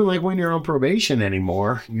interesting? Even like when you're on probation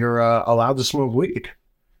anymore, you're allowed to smoke weed.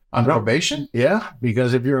 On probation? Yeah,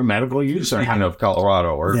 because if you're a medical user, Speaking of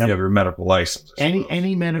Colorado, or if you have your medical license.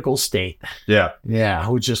 any medical state. Yeah. Yeah,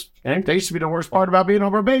 which just, and that used to be the worst part about being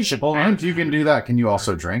on probation. Well, and if you can do that, can you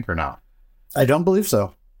also drink or not? I don't believe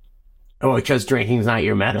so. Oh, because drinking's not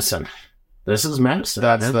your medicine. This is medicine.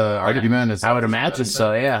 That's the argument. I would imagine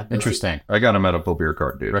so, yeah. Interesting. I got a medical beer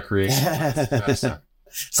card, dude. Recreation.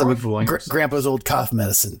 Some of Grandpa's old cough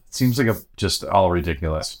medicine. Seems like just all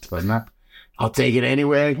ridiculous, doesn't that? I'll take it any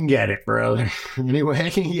way I can get it, brother. Any way I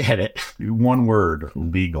can get it. One word,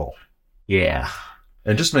 legal. Yeah.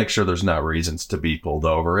 And just make sure there's not reasons to be pulled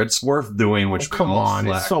over. It's worth doing, which come on,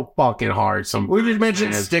 it's so fucking hard. We just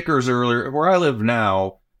mentioned stickers earlier. Where I live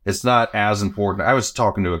now, it's not as important. I was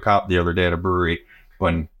talking to a cop the other day at a brewery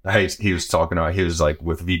when he was talking about, he was like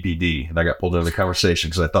with VPD, and I got pulled into the conversation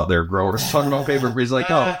because I thought they were growers talking about paper. He's like,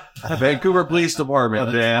 oh, Vancouver Police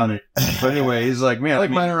Department, damn. But anyway, he's like, man, I like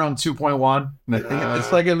mine around 2.1.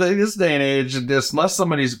 It's like in this day and age, unless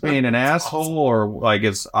somebody's being an asshole or like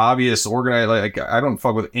it's obvious organized, like I don't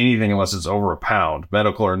fuck with anything unless it's over a pound,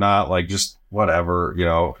 medical or not. Like just whatever,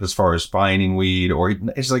 as far as finding weed, or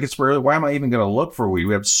it's like, why am I even going to look for weed?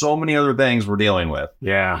 We have so many other things we're dealing with.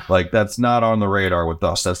 Yeah. Like, that's not on the radar with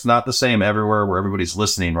us. That's not the same everywhere where everybody's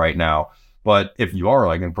listening right now. But if you are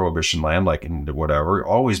like in prohibition land, like in whatever,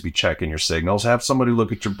 always be checking your signals. Have somebody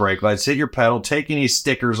look at your brake lights, hit your pedal, take any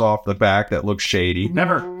stickers off the back that look shady.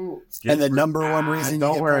 Never. And the number one reason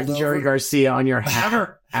don't wear a Jerry Garcia on your hat.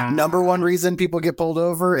 Never. Number one reason people get pulled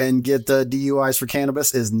over and get DUIs for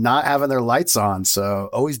cannabis is not having their lights on. So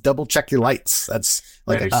always double check your lights. That's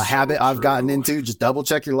like a habit I've gotten into. Just double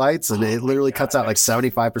check your lights, and it literally cuts out like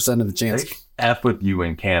 75% of the chance. F with you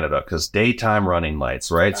in Canada, because daytime running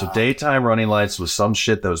lights, right? So daytime running lights was some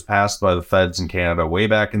shit that was passed by the feds in Canada way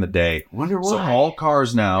back in the day. Wonder why. So all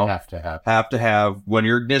cars now have to have when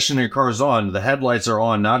your ignition in your car is on, the headlights are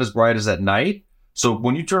on, not as bright as at night. So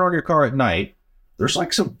when you turn on your car at night, there's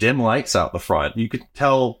like some dim lights out the front. You could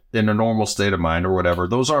tell in a normal state of mind or whatever,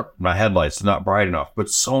 those aren't my headlights. They're not bright enough.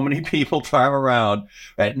 But so many people drive around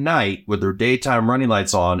at night with their daytime running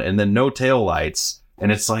lights on and then no tail lights.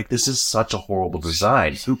 And it's like, this is such a horrible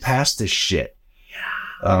design. Who passed this shit?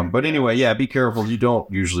 But anyway, yeah, be careful. You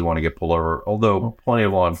don't usually want to get pulled over, although plenty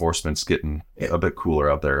of law enforcement's getting a bit cooler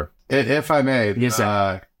out there. If I may. Yes,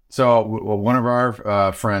 sir. So one of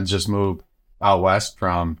our friends just moved out west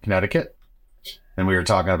from Connecticut. And we were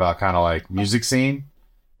talking about kind of like music scene.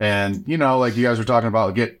 And, like you guys were talking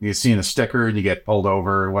about, you seeing a sticker and you get pulled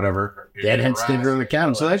over or whatever. Deadhead sticker in the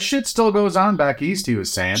county. So that shit still goes on back east, he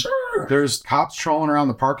was saying. Sure. There's cops trolling around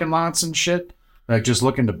the parking lots and shit, like just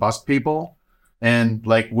looking to bust people. And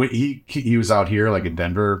like he was out here, like in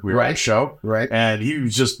Denver, we were at a show. Right. And he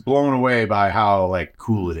was just blown away by how like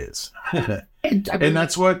cool it is. And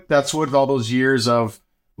that's what all those years of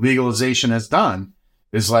legalization has done.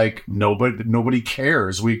 Is like nobody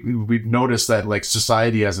cares. We've noticed that like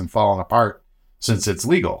society hasn't fallen apart since it's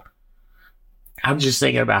legal. I'm just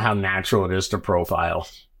thinking about how natural it is to profile.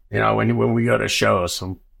 When we go to shows,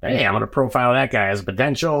 hey, I'm going to profile that guy as a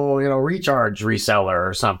potential, recharge reseller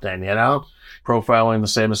or something, Profiling the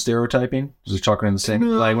same as stereotyping? Is he talking in the same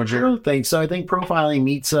language I here? don't think so. I think profiling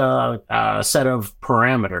meets a set of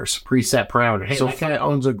parameters, preset parameters. Hey, so that guy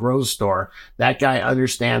owns a grow store. That guy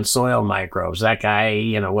understands soil microbes. That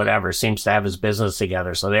guy, whatever, seems to have his business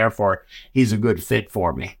together. So therefore, he's a good fit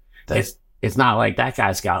for me. It's not like that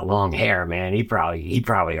guy's got long hair, man. He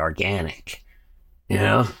probably organic.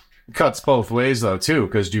 Cuts both ways though too.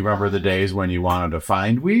 Because do you remember the days when you wanted to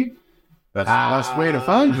find weed? That's the best way to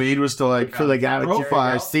find weed was to like for the guy with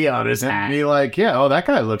profile see on his hat. Be like, yeah, that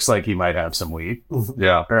guy looks like he might have some weed.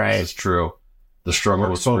 Yeah, right. It's true. The struggle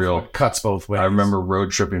was real. Cuts both ways. I remember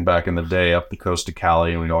road tripping back in the day up the coast of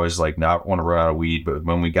Cali, and we'd always like not want to run out of weed. But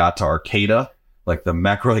when we got to Arcata, like the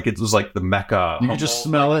Mecca, like it was like the Mecca. You just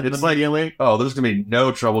smell it. It's like, oh, there's gonna be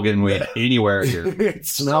no trouble getting weed anywhere here. It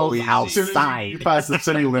smells outside. You pass the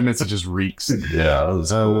city limits, it just reeks. Yeah, it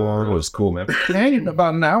was cool, man. Hey, in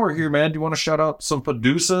about an hour here, man. Do you want to shout out some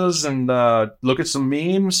producers and look at some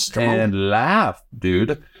memes and laugh,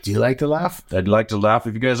 dude? Do you like to laugh? I'd like to laugh.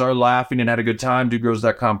 If you guys are laughing and had a good time,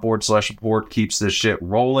 dudegrows.com/support keeps this shit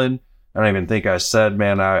rolling. I don't even think I said,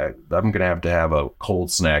 man, I'm going to have a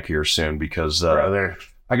cold snack here soon because I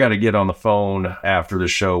got to get on the phone after the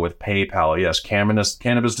show with PayPal. Yes, cannabis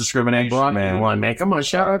discrimination, man. Come on,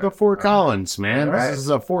 shout out to Fort Collins, man. Right. This is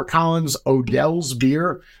a Fort Collins Odell's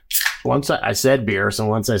beer. Once I said beer, so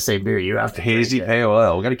once I say beer, you have to hazy pale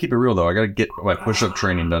ale. We got to keep it real though. I got to get my push-up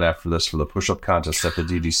training done after this for the push-up contest at the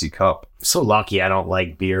DDC Cup. So lucky I don't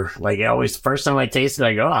like beer. Like the first time I tasted it,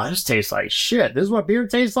 I go, oh, this tastes like shit. This is what beer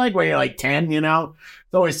tastes like when you're like 10, It's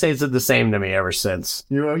always tasted the same to me ever since.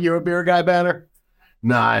 You're a beer guy, Banner?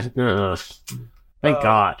 Nah. Thank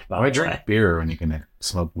God. I drink beer when you can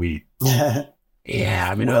smoke weed. Yeah,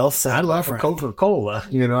 I mean, I love Coca-Cola.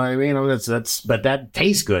 You know what I mean? But that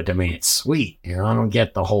tastes good to me. It's sweet. I don't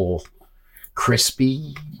get the whole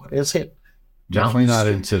crispy. What is it? Definitely not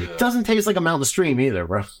into. It doesn't taste like a Mountain Stream either,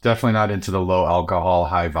 bro. Definitely not into the low alcohol,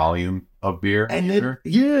 high volume of beer. And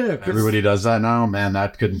everybody does that now. Man,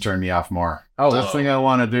 that couldn't turn me off more. The thing I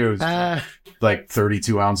want to do is like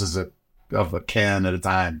 32 ounces of a can at a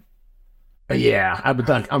time. Yeah,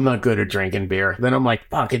 I'm not good at drinking beer. Then I'm like,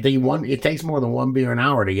 fuck, it takes more than one beer an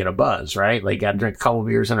hour to get a buzz, right? Like, you got to drink a couple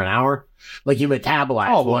beers in an hour. Like, you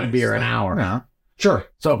metabolize one beer an hour. Yeah. Sure.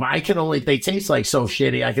 So if they taste like so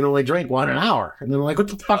shitty, I can only drink one an hour. And then I'm like, what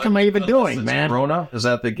the fuck am I even doing, man? Corona? Is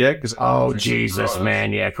that the gig? Oh, Jesus,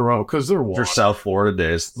 man. Yeah, Corona. Because they're water. Your South Florida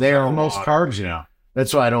days. They're the most carbs,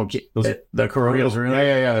 That's why I don't get the Coronas. Really?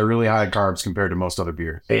 Yeah. They're really high carbs compared to most other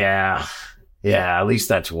beers. Yeah. Yeah, at least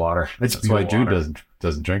that's water. That's why Jude doesn't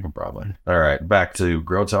doesn't drink them probably. All right, back to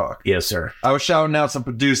Grow Talk. Yes, sir. I was shouting out some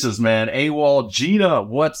producers, man. AWOL Gina,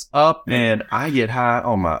 what's up? And I get high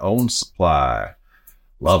on my own supply.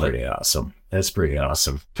 Love it. Pretty awesome. That's pretty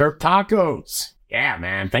awesome. Turp Tacos. Yeah,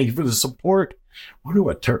 man. Thank you for the support. Wonder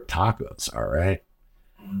what Turp Tacos are, right?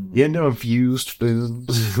 You know, infused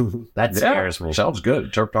foods. That scares me. Sounds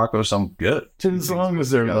good. Turp tacos sound good. As long as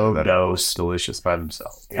they're low dose. Delicious by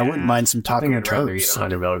themselves. I wouldn't mind some I taco think I'd rather eat toast.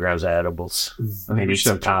 100 milligrams of edibles. I Maybe need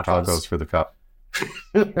some tacos for the cup.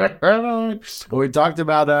 We talked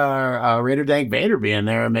about Raider Dank Vader being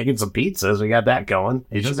there and making some pizzas. We got that going.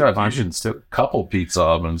 He does have functions too. Couple pizza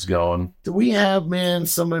ovens going. Do we have, man,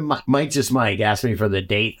 somebody, Mike asked me for the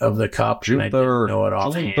date of the cup. June and I didn't 3rd. know it June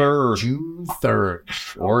offhand. 3rd. June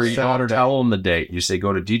 3rd. Or you don't tell them the date. You say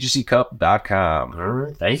go to dgccup.com. All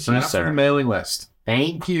right. Thank Sign you, up for the sir. mailing list.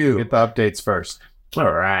 Thank you. Get the updates first.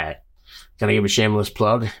 All right. Can I give a shameless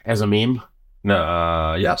plug as a meme?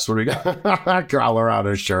 No, yes. What do we got?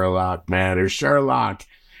 Colorado Sherlock, man. There's Sherlock.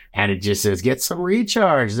 And it just says, get some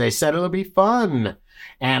recharge. They said it'll be fun.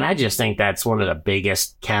 And I just think that's one of the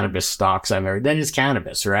biggest cannabis stocks I've ever. That is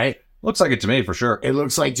cannabis, right? Looks like it to me for sure. It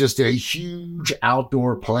looks like just a huge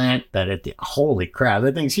outdoor plant holy crap,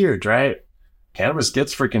 that thing's huge, right? Cannabis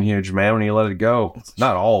gets freaking huge, man, when you let it go.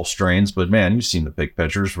 Not all strains, but man, you've seen the big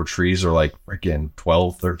pictures where trees are like freaking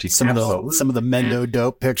 12, 13. Some of the Mendo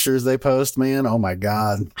dope pictures they post, man. Oh my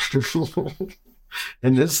god.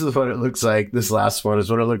 And this is what it looks like. This last one is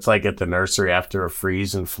what it looks like at the nursery after a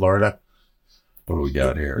freeze in Florida. What do we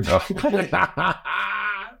got here?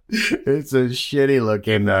 It's a shitty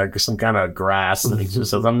looking, some kind of grass. And it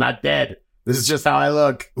just says, I'm not dead. This is just how I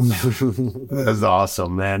look. That's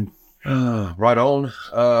awesome, man. Right on.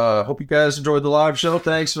 Hope you guys enjoyed the live show.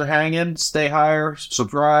 Thanks for hanging. Stay higher.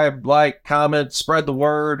 Subscribe, like, comment, spread the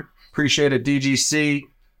word. Appreciate it, DGC.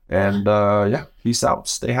 And yeah, peace out.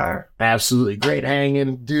 Stay higher. Absolutely. Great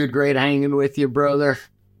hanging. Dude, great hanging with you, brother.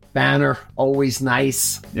 Banner, always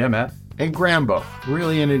nice. Yeah, man. And Grambo,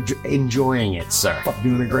 really enjoying it, sir.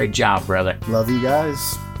 Doing a great job, brother. Love you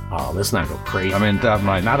guys. Oh, let's not go crazy. I mean, that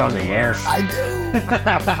might not on the air. I do.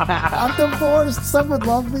 I'm divorced. Someone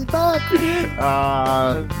love me back.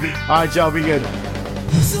 All right, y'all, be good.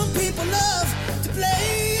 Some people love to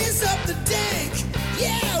blaze up the dank.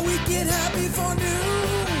 Yeah, we get happy for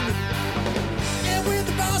noon. And when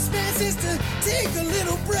the boss man says to take a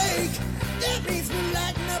little break, that means